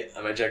sounds tight.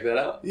 I might check that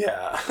out.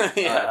 Yeah.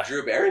 Yeah.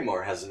 Drew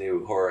Barrymore has a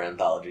new horror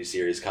anthology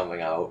series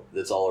coming out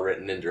that's all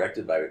written and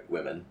directed by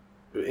women.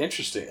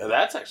 Interesting.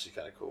 That's actually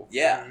kind of cool.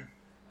 Yeah.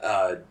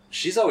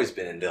 She's always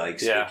been into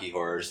spooky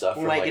horror stuff.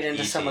 We might get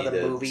into some of the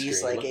movies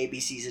Scream. like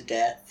ABCs of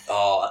Death.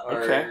 Oh,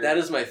 okay. That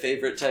is my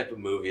favorite type of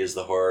movie, is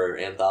the horror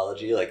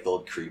anthology, like the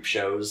old creep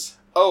shows.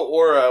 Oh,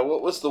 or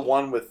what was the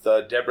one with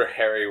Deborah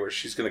Harry where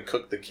she's going to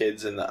cook the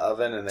kids in the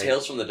oven? And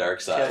Tales from the Dark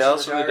Side.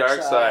 Tales from the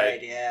Dark Side.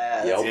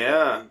 Yeah. Yep.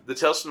 Yeah. The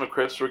Tales from the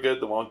Crypts were good.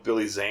 The one with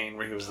Billy Zane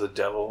where he was the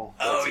devil.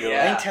 Oh,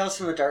 yeah. I think Tales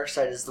from the Dark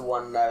Side is the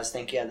one that I was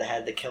thinking of that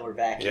had the killer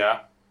vacuum.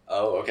 Yeah.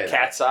 Oh, okay.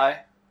 Cat's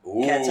Eye.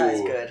 Ooh. Cat's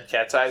Eye's good.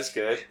 Cat's Eye's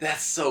good.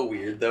 That's so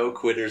weird, though.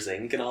 Quitters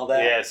Inc. and all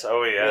that. Yes,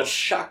 oh yes. We'll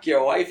shock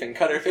your wife and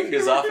cut her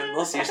fingers off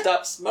unless you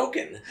stop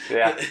smoking.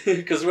 Yeah.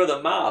 Because we're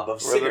the mob of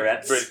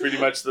cigarettes. Pretty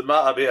much the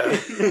mob, yeah.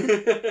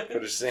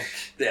 Quitters Inc.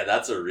 Yeah,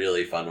 that's a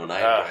really fun one. I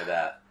enjoy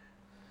that.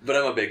 But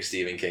I'm a big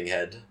Stephen King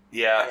head.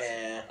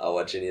 Yeah. I'll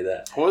watch any of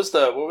that. What was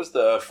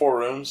the 4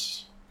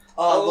 Rooms?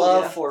 Oh, I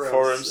love 4 Rooms.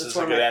 4 Rooms is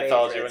a good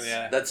anthology one,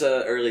 yeah. That's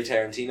an early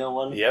Tarantino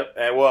one. Yep,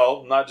 and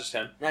well, not just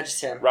him. Not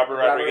just him. Robert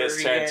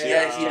Rodriguez, Tarantino.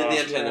 Yeah, he did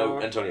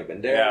the Antonio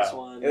Banderas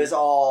one. It was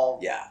all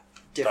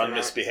different. Don't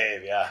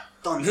misbehave, yeah.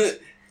 Don't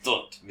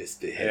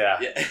misbehave.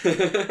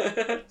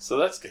 Yeah. So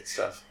that's good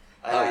stuff.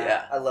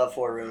 I love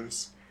 4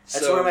 Rooms.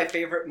 That's one of my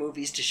favorite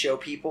movies to show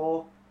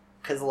people.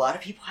 Because a lot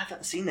of people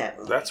haven't seen that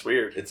movie. That's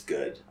weird. It's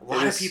good. A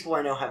lot of people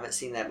I know haven't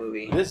seen that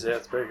movie. It is, yeah,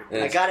 it's very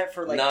good. I got it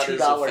for $2 not when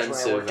as I worked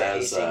offensive at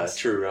as Hastings.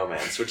 True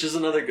Romance, which is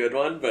another good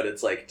one, but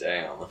it's like,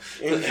 damn.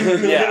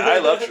 Yeah, I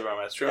love True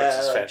Romance. True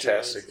Romance is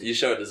fantastic. You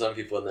show it to some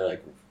people and they're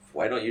like,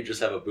 why don't you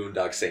just have a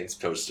Boondock Saints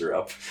poster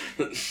up?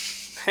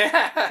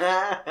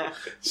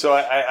 So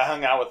I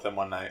hung out with them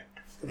one night.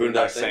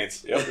 Boondock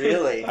Saints. Yep.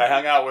 Really? I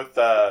hung out with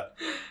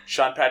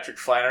Sean Patrick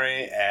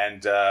Flannery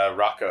and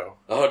Rocco.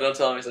 Oh, don't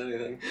tell him I said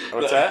anything.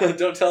 What's that?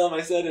 Don't tell him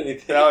I said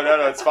anything.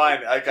 No, it's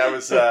fine. Like I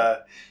was,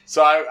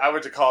 so I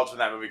went to college when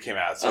that movie came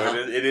out. So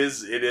it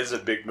is a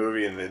big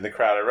movie in the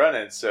crowd I run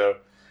in. So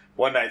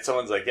one night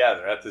someone's like, yeah,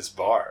 they're at this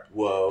bar.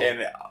 Whoa.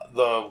 And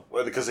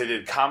because they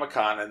did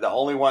Comic-Con, and the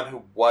only one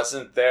who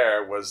wasn't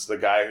there was the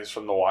guy who's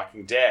from The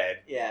Walking Dead.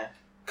 Yeah.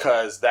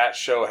 Because that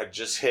show had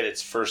just hit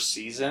its first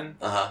season.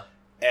 Uh-huh.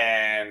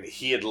 And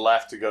he had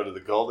left to go to the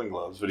Golden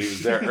Globes, but he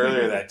was there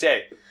earlier that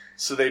day.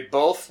 So they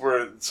both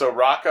were. So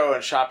Rocco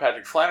and Sean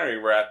Patrick Flannery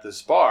were at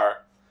this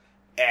bar,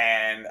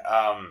 and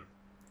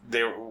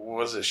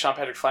Sean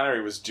Patrick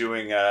Flannery was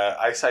doing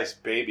Ice Ice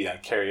Baby on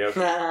karaoke.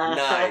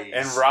 Nice.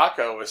 And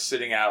Rocco was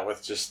sitting out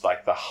with just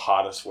like the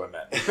hottest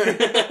women.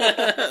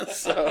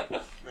 So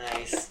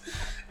Nice.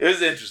 it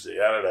was interesting.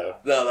 I don't know.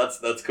 No,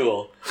 that's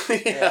cool.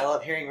 Yeah, I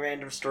love hearing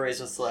random stories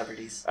with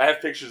celebrities. I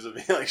have pictures of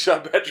me like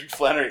Sean Patrick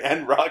Flannery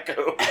and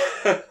Rocco.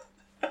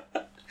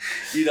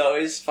 You'd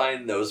always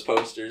find those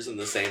posters in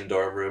the same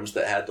dorm rooms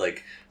that had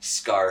like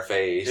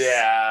Scarface.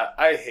 Yeah,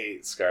 I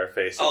hate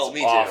Scarface. It's Oh, me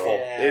too. awful.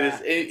 Yeah, It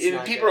is. it's It,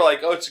 not people good. are like,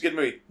 "Oh, it's a good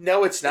movie."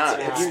 No, it's not.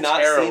 It's Have It's you not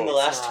terrible. seen the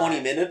last It's 20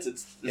 not. minutes?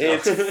 It's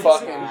It's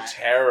fucking not.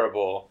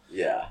 terrible.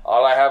 Yeah.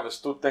 All I have is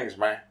two things,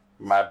 man.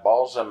 My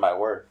balls and my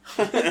word.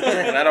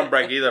 And I don't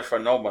break either for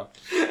no one.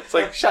 It's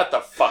like, shut the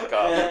fuck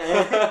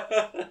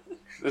up.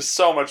 There's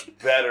so much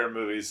better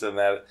movies than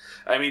that.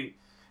 I mean,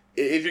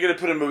 if you're going to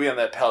put a movie on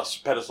that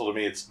pedestal to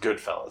me, it's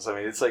Goodfellas. I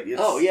mean, it's like...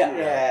 It's, Oh, yeah.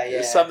 Yeah, yeah.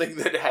 It's something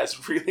that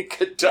has really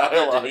good Robert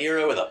dialogue. De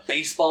Niro with a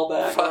baseball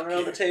bat Fuck going around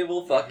yeah. the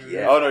table. Fuck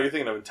yeah. Oh, no, you're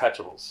thinking of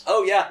Untouchables.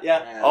 Oh, yeah.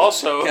 Yeah.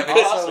 Also, Kevin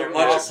Also- Costner,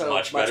 also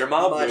much better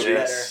mob much movie.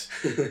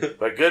 better.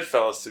 But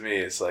Goodfellas to me,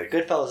 it's like...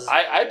 Goodfellas. Is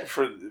I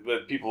prefer...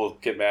 But people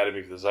get mad at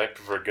me for this. I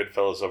prefer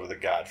Goodfellas over The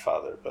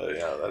Godfather. But,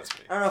 yeah, that's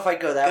me. I don't know if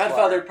I'd go that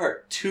Godfather far.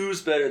 Part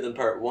 2's better than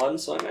Part 1,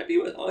 so I might be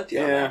with you on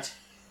Yeah. that.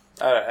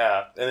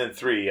 Yeah. And then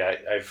 3,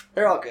 I've...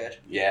 They're all good.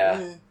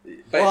 Yeah.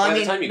 Well, I by mean,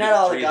 the time you not get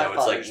all to the 3, though, it's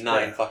like Godfathers,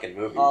 9 but fucking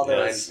movies. all Nine,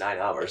 those- 9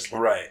 hours.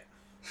 Right.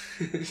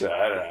 So,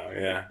 I don't know,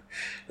 yeah.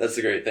 That's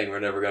the great thing. We're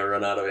never going to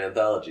run out of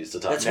anthologies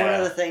to talk That's about. one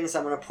of the things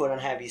I'm gonna put on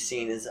Have You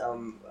Seen is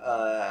I'm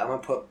gonna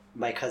put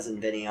My Cousin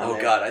Vinny on Oh,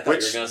 there. God. I thought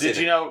Which, you were going to say did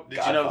you know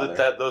Godfather.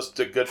 that those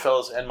the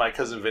Goodfellas and My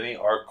Cousin Vinny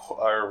are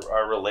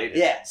related?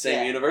 Yeah. Same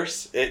yeah.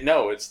 universe?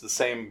 No, it's the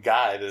same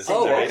guy that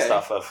Oh, they're based okay.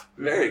 off of.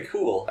 Very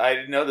cool. I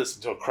didn't know this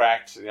until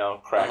Cracked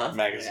Uh-huh.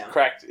 magazine. Yeah.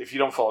 Cracked, if you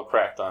don't follow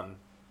Cracked on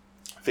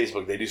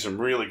Facebook, they do some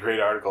really great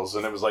articles,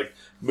 and it was like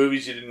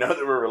movies you didn't know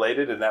that were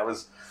related, and that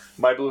was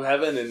My Blue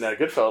Heaven and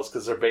Goodfellas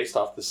because they're based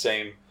off the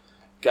same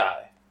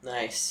guy.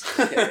 Nice.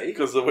 Okay.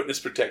 Because the witness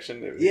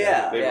protection,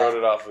 Yeah, they yeah. wrote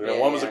it off. Yeah,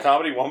 One was a yeah.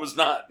 comedy, one was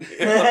not.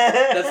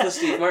 That's the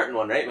Steve Martin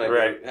one, right? My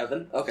Right. Blue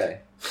Heaven? Okay.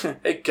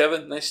 Hey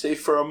Kevin, nice day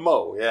for a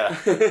mo. Yeah,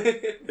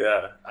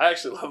 yeah. I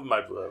actually love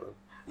My Blue Heaven.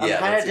 Yeah,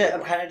 that's a good I'm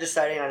one. kind of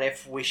deciding on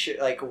if we should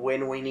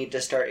when we need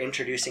to start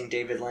introducing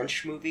David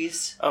Lynch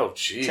movies Oh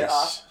jeez.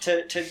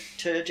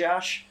 to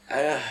Josh.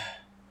 I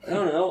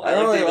don't know. I I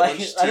don't like really David like-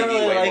 Lynch I don't TV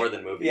really way like- more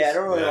than movies. Yeah, I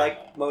don't really Yeah.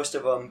 like most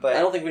of them, but I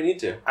don't think we need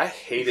to. I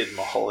hated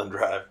Mulholland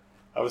Drive.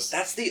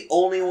 That's the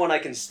only one I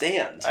can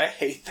stand. I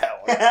hate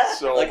that one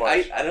so Like,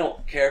 much. I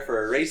don't care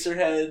for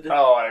Eraserhead.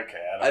 Oh,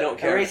 okay. I don't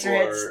care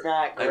Eraserhead's for...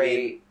 not I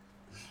great. mean,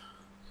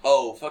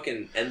 oh,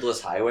 fucking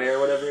Endless Highway or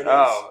whatever it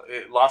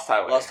is. Lost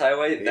Highway. Lost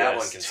Highway? That Yes,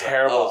 one can suck.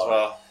 terrible Oh, as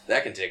well.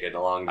 That can take it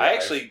a long drive. I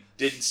actually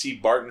didn't see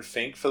Barton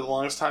Fink for the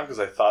longest time because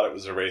I thought it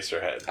was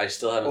Eraserhead. I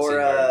still haven't Or, seen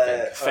Barton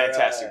Fink.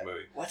 Fantastic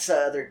movie. What's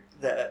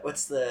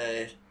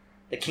the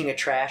King of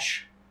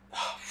Trash? I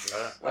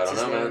What's don't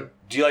his know, name? man.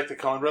 Do you like the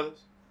Coen Brothers?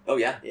 Oh,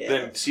 yeah. Yeah.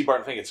 Then see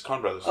Barton Fink. It's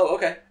Coen Brothers. Oh,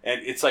 okay.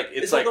 And it's like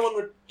Is that the one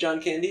with John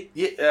Candy?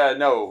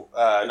 no,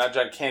 not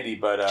John Candy,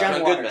 but John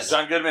John Waters. Goodman.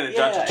 John Goodman and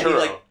Yeah, John and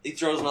Turturro. he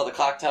throws him out the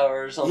clock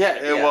tower or something.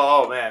 Yeah,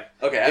 well, oh man.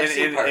 Okay, I've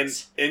seen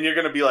parts. And you're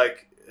gonna be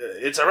like,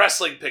 it's a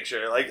wrestling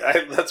picture. Like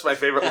that's my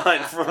favorite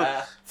line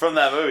from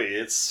that movie.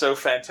 It's so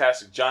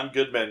fantastic. John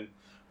Goodman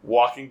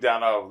walking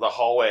down the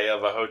hallway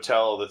of a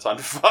hotel that's on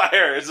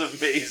fire is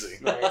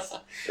amazing. Nice.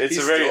 It's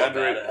He's a very still a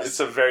underrated. badass. It's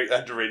a very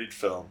underrated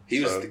film. He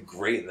was So-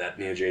 great in that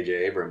new J.J.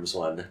 Abrams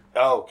one.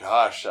 oh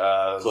gosh,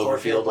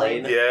 Cloverfield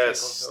Lane?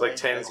 yes, Cloverfield like Lane,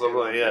 10 that's a good Cloverfield.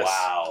 one. Yes,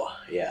 Wow.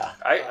 Yeah.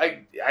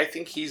 I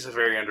think he's a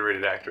very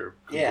underrated actor.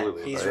 Yeah,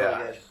 Completely, he's but really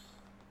yeah.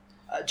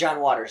 good. John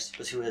Waters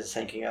was who I was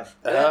thinking of.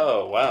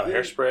 Oh wow,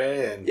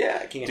 Hairspray and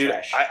Yeah. King of dude,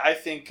 Trash. I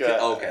think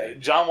Okay.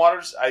 John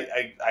Waters.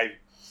 I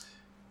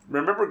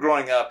remember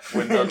growing up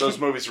when those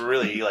movies were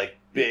really like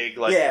big,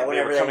 like yeah, they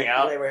whenever were coming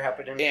out, they were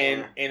happening.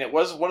 and it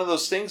was one of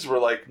those things where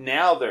like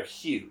now they're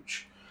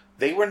huge.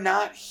 They were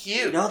not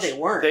huge. No, they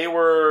weren't. They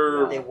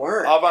were They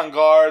weren't. avant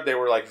garde. They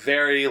were like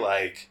very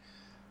like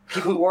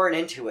People weren't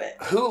into it.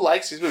 who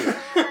likes these movies?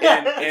 It's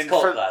And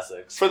called for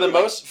classics. for the They're,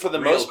 most real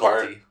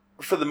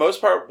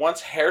culty.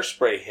 once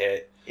Hairspray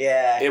hit,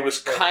 Yeah, it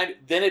was Hairspray.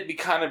 then it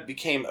kind of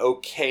became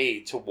okay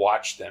to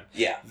watch them.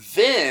 Yeah.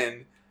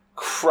 Then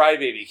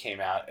Crybaby came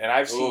out, and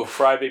I've seen Oof.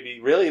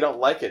 Crybaby. Really, don't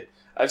like it.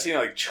 I've seen it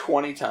like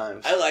 20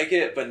 times. I like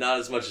it, but not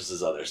as much as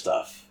his other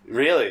stuff.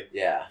 Really,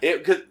 Yeah.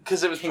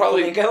 because it was Pink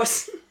probably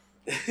Flamingos.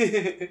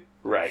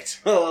 right.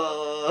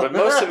 but But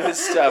most of his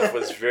stuff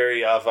was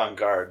very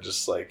avant-garde,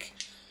 just like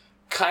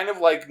kind of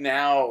like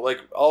now.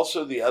 Like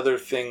also the other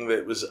thing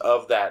that was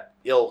of that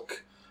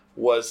ilk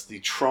was the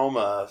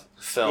Trauma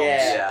films.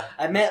 Yeah. Yeah.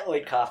 I met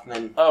Lloyd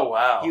Kaufman. Oh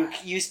wow.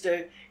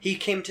 He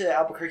came to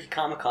Albuquerque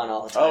Comic Con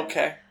all the time.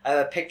 Okay. I have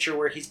a picture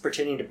where he's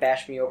pretending to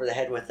bash me over the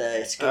head with a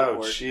Oh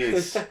skateboard.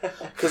 jeez.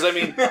 Because I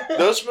mean,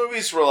 those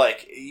movies were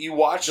like you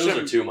watched Those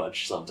them. are too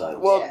much sometimes.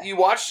 Well, Yeah. you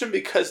watched them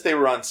because they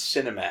were on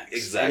Cinemax.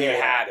 Exactly. And you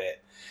Yeah. had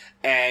it.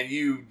 and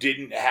you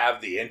didn't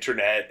have the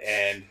internet,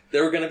 and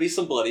there were going to be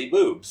some bloody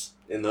boobs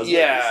in those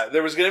movies.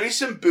 there was going to be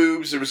some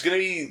boobs. There was going to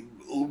be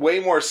way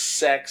more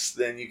sex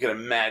than you can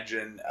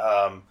imagine.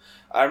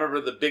 I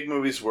remember the big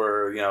movies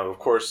were, of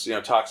course,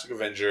 Toxic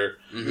Avenger,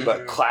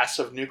 but Class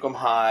of Nukem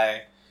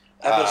High.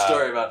 I have a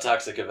story about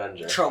Toxic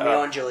Avenger.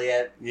 Romeo and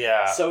Juliet.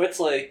 Yeah. So it's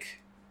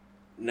like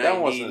 90, that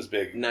one wasn't as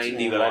big.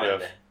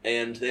 91,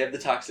 and they have the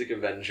Toxic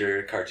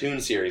Avenger cartoon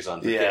series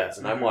on for kids,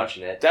 and I'm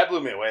watching it. That blew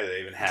me away that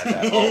they even had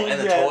that. Oh, and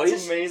the toys?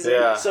 It's amazing.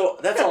 Yeah. So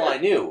that's all I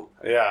knew.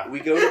 Yeah.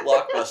 We go to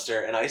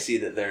Blockbuster, and I see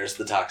that there's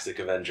the Toxic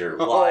Avenger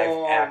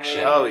live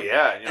action. Oh,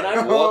 yeah. And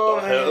I'm,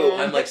 what the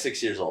hell? I'm like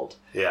 6 years old.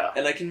 Yeah.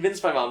 And I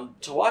convinced my mom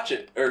to watch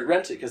it, or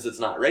rent it, because it's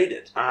not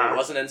rated. It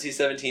wasn't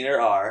NC-17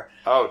 or R.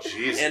 Oh,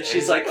 jeez. And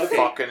she's like, okay,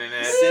 fucking in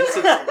it. since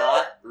it's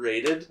not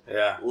rated,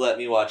 Yeah. let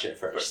me watch it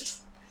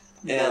first.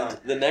 And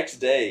the next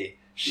day,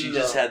 she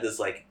just had this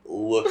like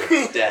look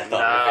of death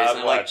on her face. And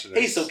I'm like,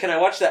 hey, so can I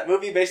watch that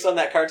movie based on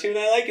that cartoon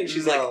I like? And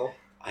she's like,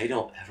 I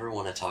don't ever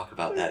want to talk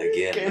about that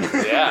again.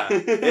 Yeah.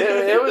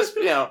 It was,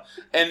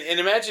 and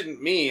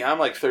imagine me, I'm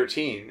like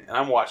 13, and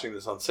I'm watching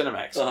this on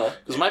Cinemax.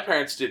 Because my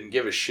parents didn't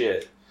give a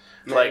shit.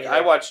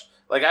 I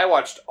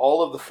watched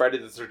all of the Friday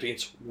the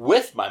 13th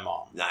with my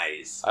mom.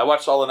 Nice. I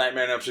watched all the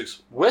Nightmare on Elm Street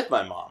with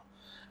my mom.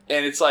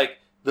 And it's like,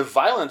 the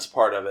violence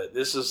part of it,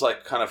 this is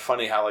like kind of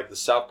funny how like the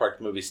South Park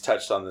movies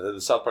touched on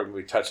the South Park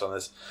movie touched on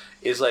this,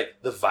 is like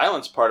the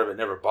violence part of it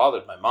never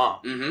bothered my mom.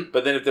 Mm-hmm.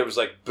 But then if there was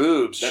like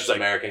boobs, that's she's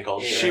American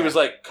culture. She was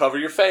like, cover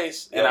your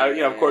face, and I,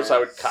 of course, I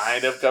would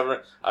kind of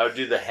cover. I would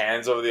do the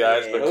hands over the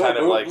eyes, but kind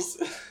of boobs.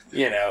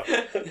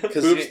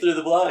 Boobs through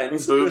the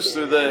blinds, boobs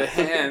through the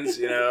hands,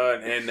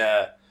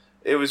 and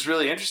it was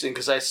really interesting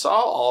because I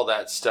saw all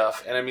that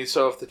stuff, and I mean,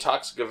 so if the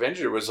Toxic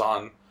Avenger was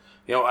on.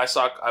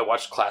 I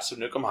watched Class of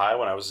Nukem High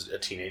when I was a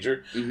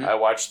teenager. Mm-hmm. I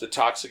watched the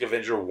Toxic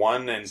Avenger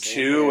 1 and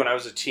 2 when I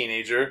was a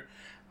teenager.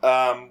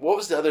 What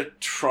was the other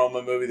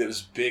trauma movie that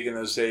was big in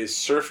those days?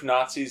 Surf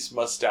Nazis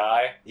Must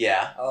Die.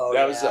 Yeah.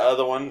 That was the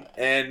other one.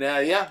 And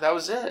that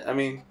was it. I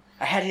mean...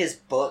 I had his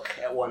book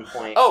at one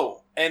point.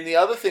 Oh, and the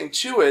other thing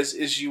too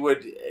is you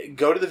would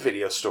go to the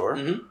video store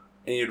and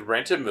you'd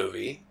rent a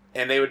movie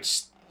and they would...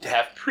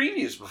 have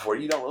previews before.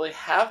 You don't really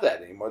have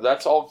that anymore.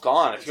 That's all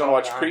gone. If you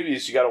want to watch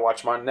previews, you got to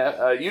watch them on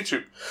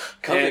YouTube.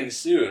 Coming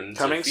soon.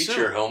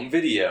 Feature home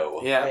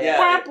video. Yeah.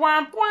 It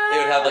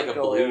would have like a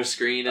blue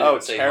screen and it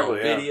would say home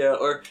video.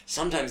 Or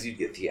sometimes you'd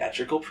get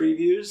theatrical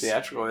previews.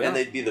 And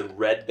they'd be the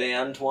red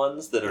band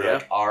ones that are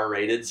like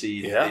R-rated. So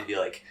they'd be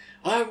like,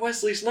 I'm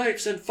Wesley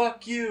Snipes and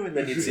fuck you. And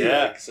then you'd see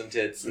like some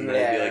tits. And then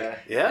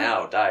it'd be like,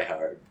 now Die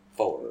Hard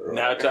 4.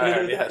 Now Die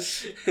Hard,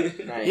 yes.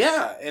 Nice.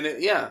 Yeah.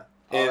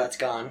 And all that's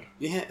gone.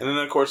 Yeah, and then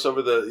of course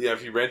over the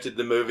if you rented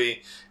the movie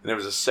and there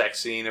was a sex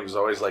scene, it was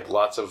always like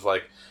lots of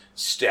like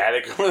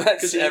static over that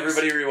because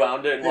everybody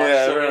rewound it and watched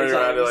everybody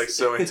rewound it like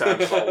so many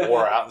times. It's all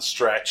wore out and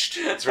stretched.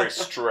 It's very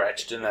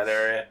stretched in that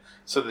area,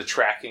 so the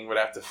tracking would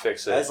have to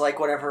fix it. It's like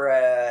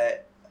whenever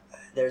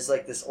there's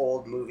like this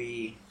old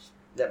movie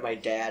that my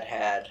dad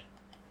had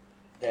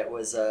that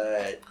was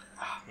I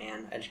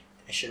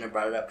shouldn't have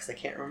brought it up because I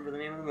can't remember the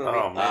name of the movie.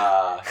 Oh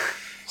man.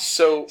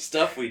 So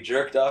stuff we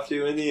jerked off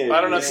to in the 80s.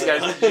 I don't know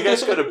if did you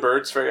guys go to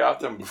Birds very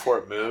often before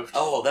it moved?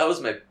 Oh, that was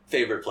my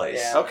favorite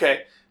place. Yeah.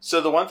 Okay. So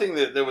the one thing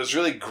that was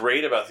really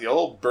great about the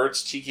old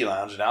Bert's Tiki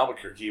Lounge in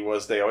Albuquerque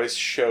was they always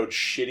showed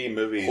shitty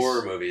movies.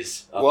 Horror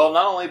movies. Well,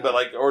 not only, but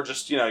like, or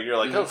just, you're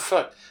like, oh,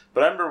 fuck.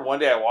 But I remember one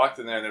day I walked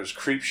in there and there was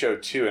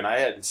Creepshow 2 and I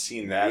hadn't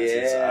seen that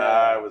since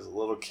I was a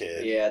little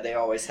kid. Yeah, they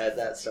always had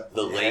that stuff.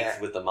 The lake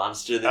with the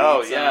monster that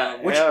eats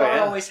on. Which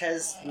bar always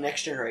has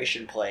Next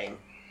Generation playing?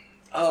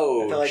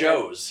 Oh, like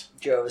Joe's.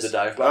 Joe's. The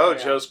dive bar. Oh,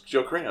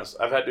 Joe Carino's.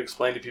 I've had to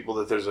explain to people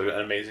that there's an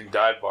amazing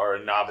dive bar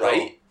in Nob Hill.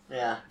 Right?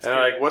 Yeah. And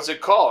they're like, what's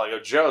it called? I go,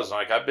 Joe's. I'm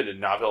like, I've been to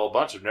Nob Hill a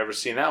bunch. I've never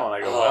seen that one. I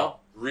go,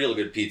 well. Real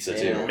good pizza,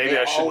 too. Maybe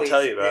I shouldn't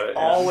tell you about it.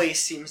 Always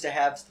seems to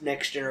have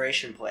Next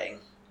Generation playing.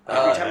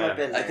 Every time I've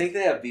been there. I think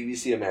they have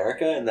BBC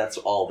America, and that's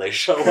all they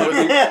show.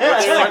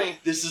 What's funny?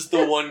 This is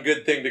the one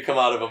good thing to come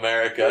out of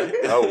America.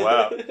 Oh,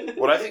 wow.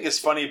 What I think is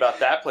funny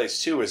about that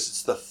place, too, is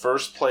it's the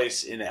first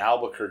place in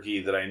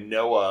Albuquerque that I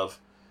know of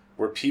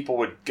where people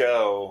would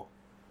go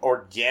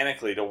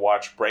organically to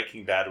watch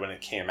Breaking Bad when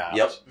it came out.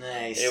 Yep.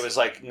 Nice. It was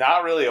like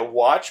not really a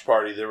watch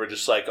party. They were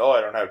just like, oh,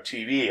 I don't have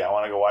TV. I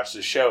want to go watch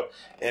this show.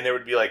 And there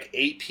would be like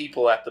 8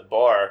 people at the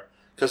bar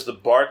because the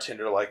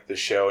bartender liked the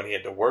show and he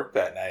had to work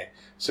that night.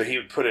 So he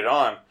would put it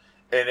on.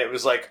 And it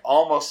was like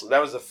almost, that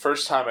was the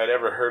first time I'd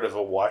ever heard of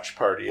a watch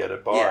party at a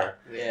bar.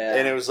 Yeah.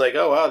 And it was like,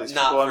 oh, wow, these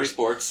people... Not for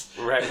sports.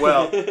 Right,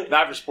 well,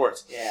 not for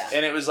sports. Yeah.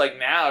 And it was like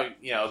now,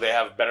 they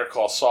have Better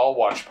Call Saul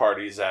watch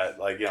parties at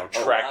like,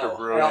 Tractor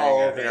Brewing.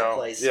 All over the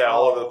place. Yeah,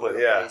 all over the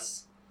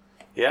place.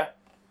 Yeah. Yeah,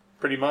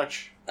 pretty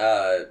much.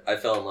 I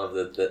fell in love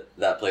with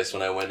that place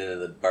when I went in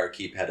and the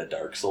barkeep had a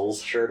Dark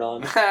Souls shirt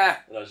on. And I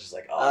was just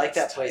like, oh, I like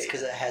that place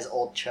because it has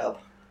Old Chub.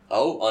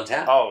 Oh, on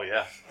tap. Oh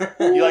yeah.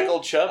 You like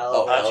Old Chub?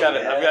 Oh, I've hell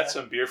I've got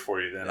some beer for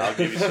you. Then I'll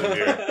give you some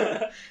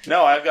beer.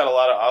 No, I've got a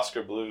lot of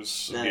Oscar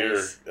Blues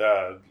Nice.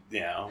 beer,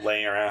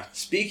 laying around.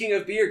 Speaking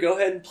of beer, go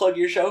ahead and plug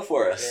your show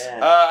for us.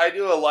 Yeah. I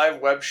do a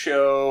live web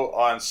show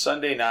on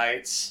Sunday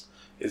nights.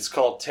 It's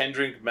called 10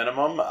 Drink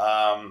Minimum.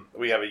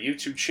 We have a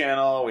YouTube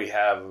channel. We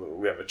have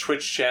a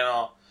Twitch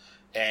channel,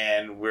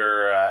 and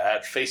we're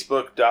at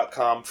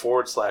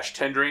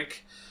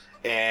facebook.com/10drink.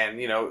 And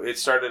it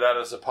started out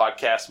as a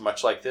podcast,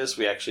 much like this.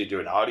 We actually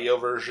do an audio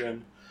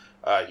version.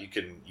 You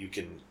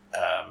can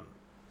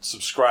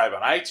subscribe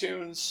on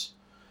iTunes.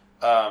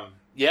 And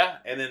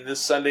then this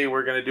Sunday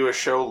we're going to do a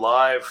show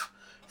live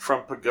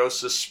from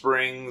Pagosa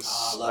Springs,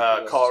 Oh, I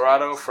love Pagosa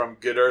Colorado, Springs. from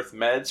Good Earth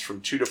Meds from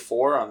 2 to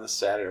 4 on this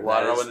Saturday. Well,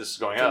 I don't know when this is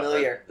going up.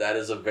 Familiar. That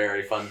is a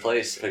very fun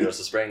place,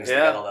 Pagosa Springs. Yeah.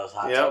 They got all those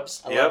hot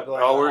tubs. I love Yep.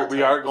 going Oh, to hot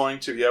we are tubs. going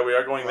to. Yeah, we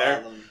are going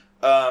there.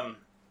 And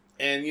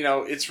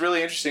it's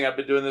really interesting. I've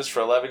been doing this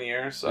for 11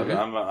 years. Mhm. I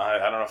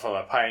don't know if I'm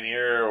a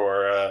pioneer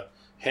or a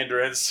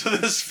hindrance to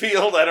this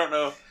field. I don't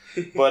know,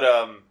 but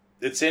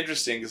it's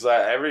interesting because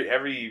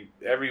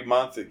every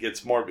month it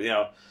gets more.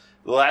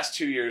 The last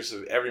 2 years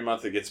of every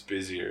month it gets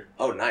busier.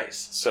 Oh,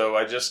 nice. So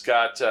I just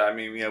got.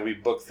 We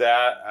booked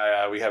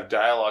that. We have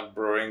Dialogue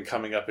Brewing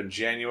coming up in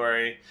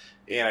January.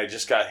 And I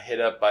just got hit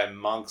up by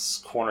Monk's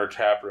Corner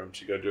Tap Room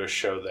to go do a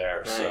show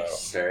there.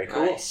 Nice. Very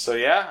cool. Nice. So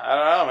yeah, I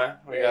don't know, man.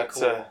 We Very got.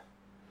 cool.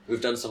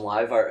 We've done some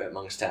live art at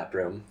Monk's Tap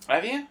Room.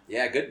 Have you?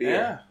 Yeah, good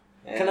beer.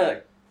 Yeah. Kind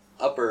of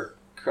upper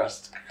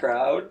crust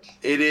crowd.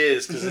 It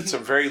is because it's a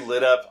very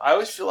lit up. I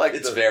always feel like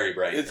It's very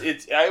bright.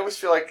 I always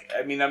feel like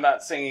I'm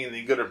not saying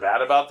anything good or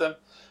bad about them,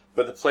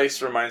 but the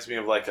place reminds me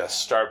of like a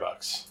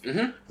Starbucks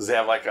Mhm. because they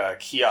have like a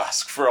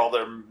kiosk for all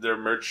their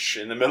merch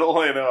in the middle.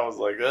 I was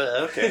like,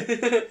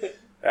 okay,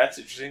 that's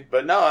interesting.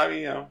 But no,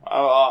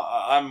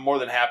 I'm more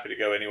than happy to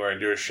go anywhere and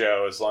do a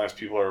show as long as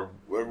people are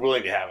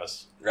willing to have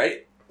us.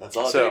 Right? That's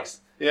all it So,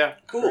 takes. Yeah,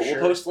 Cool. For We'll sure.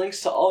 post links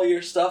to all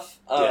your stuff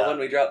Yeah. when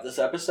we drop this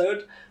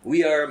episode.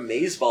 We are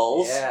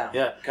Mazeballs. Yeah.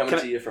 yeah. Coming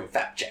Can to you from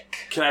Fact Check.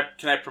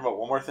 I promote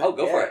one more thing? Oh,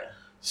 go for it.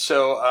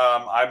 So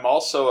I'm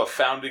also a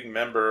founding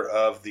member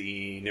of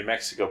the New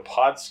Mexico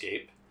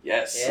Podscape,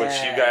 Yes. Yeah.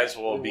 which you guys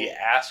will Ooh. be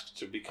asked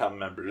to become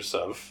members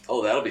of.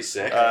 Oh, that'll be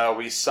sick.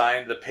 We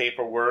signed the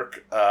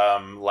paperwork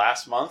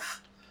last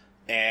month,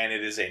 and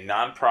it is a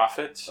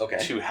nonprofit Okay.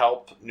 to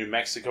help New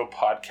Mexico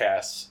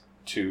podcasts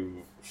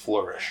to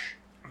flourish.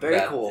 Very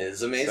That cool.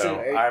 is amazing. So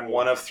Very I'm cool.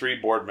 one of 3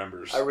 board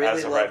members I really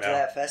as of loved right now.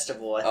 that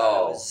festival. I Oh,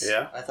 thought it was.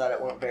 yeah? I thought it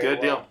went very Good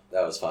well. deal.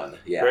 That was fun.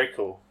 Yeah. Very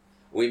cool.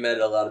 We met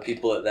a lot of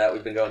people at that.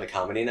 We've been going to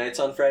comedy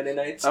nights on Friday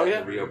nights. Oh, at yeah.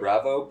 the Rio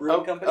Bravo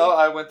Brewing Company.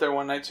 I went there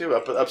one night too,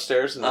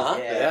 upstairs. And Uh-huh.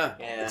 Yeah.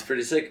 Yeah. It's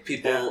pretty sick.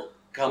 People Yeah.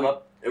 come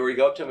up, or we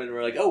go up to them and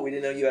we're like, oh, we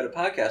didn't know you had a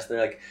podcast. And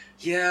they're like,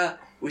 yeah,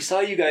 we saw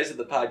you guys at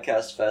the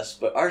Podcast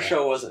Fest, but our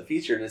show wasn't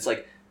featured. And it's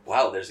like,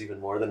 wow, there's even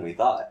more than we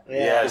thought.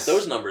 Yeah. Yes.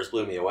 Those numbers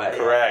blew me away.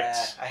 Correct.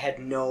 Yeah, I had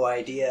no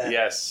idea.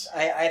 Yes.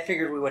 I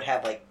figured we would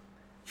have like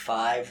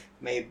 5,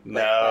 maybe like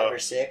No. 5 or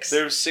 6.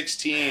 There was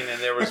 16,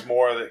 and there was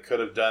more that could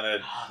have done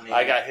it. Oh, man.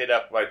 I got hit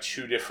up by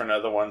 2 different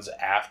other ones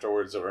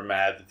afterwards that were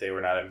mad that they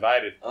were not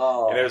invited.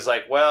 Oh, And it was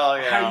like, well,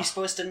 How are you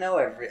supposed to know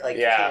you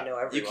Yeah. can't know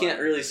everyone. you can't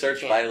really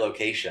search You by can't.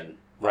 location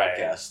right.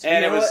 podcast.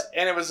 And You it know was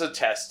it was a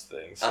test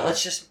thing. So.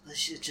 Let's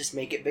just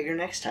make it bigger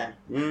next time.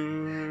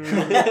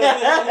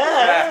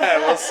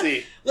 We'll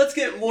see. Let's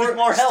get more With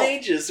more help.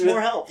 stages. More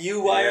with help.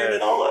 You wiring Yeah.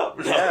 it all up.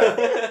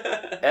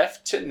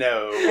 F to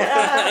no.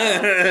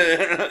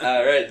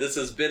 All right, this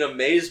has been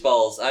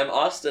Amazeballs. I'm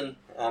Austin.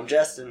 I'm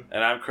Justin.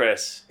 And I'm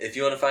Chris. If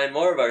you want to find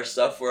more of our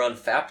stuff, we're on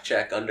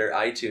FapCheck under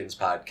iTunes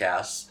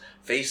Podcasts.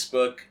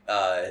 Facebook,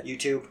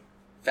 YouTube.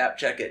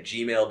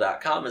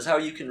 fapcheck@gmail.com is how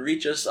you can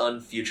reach us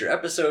on future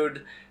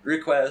episode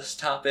requests,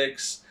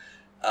 topics.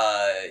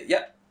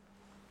 Yep.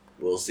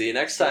 We'll see you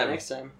next See you time. next time.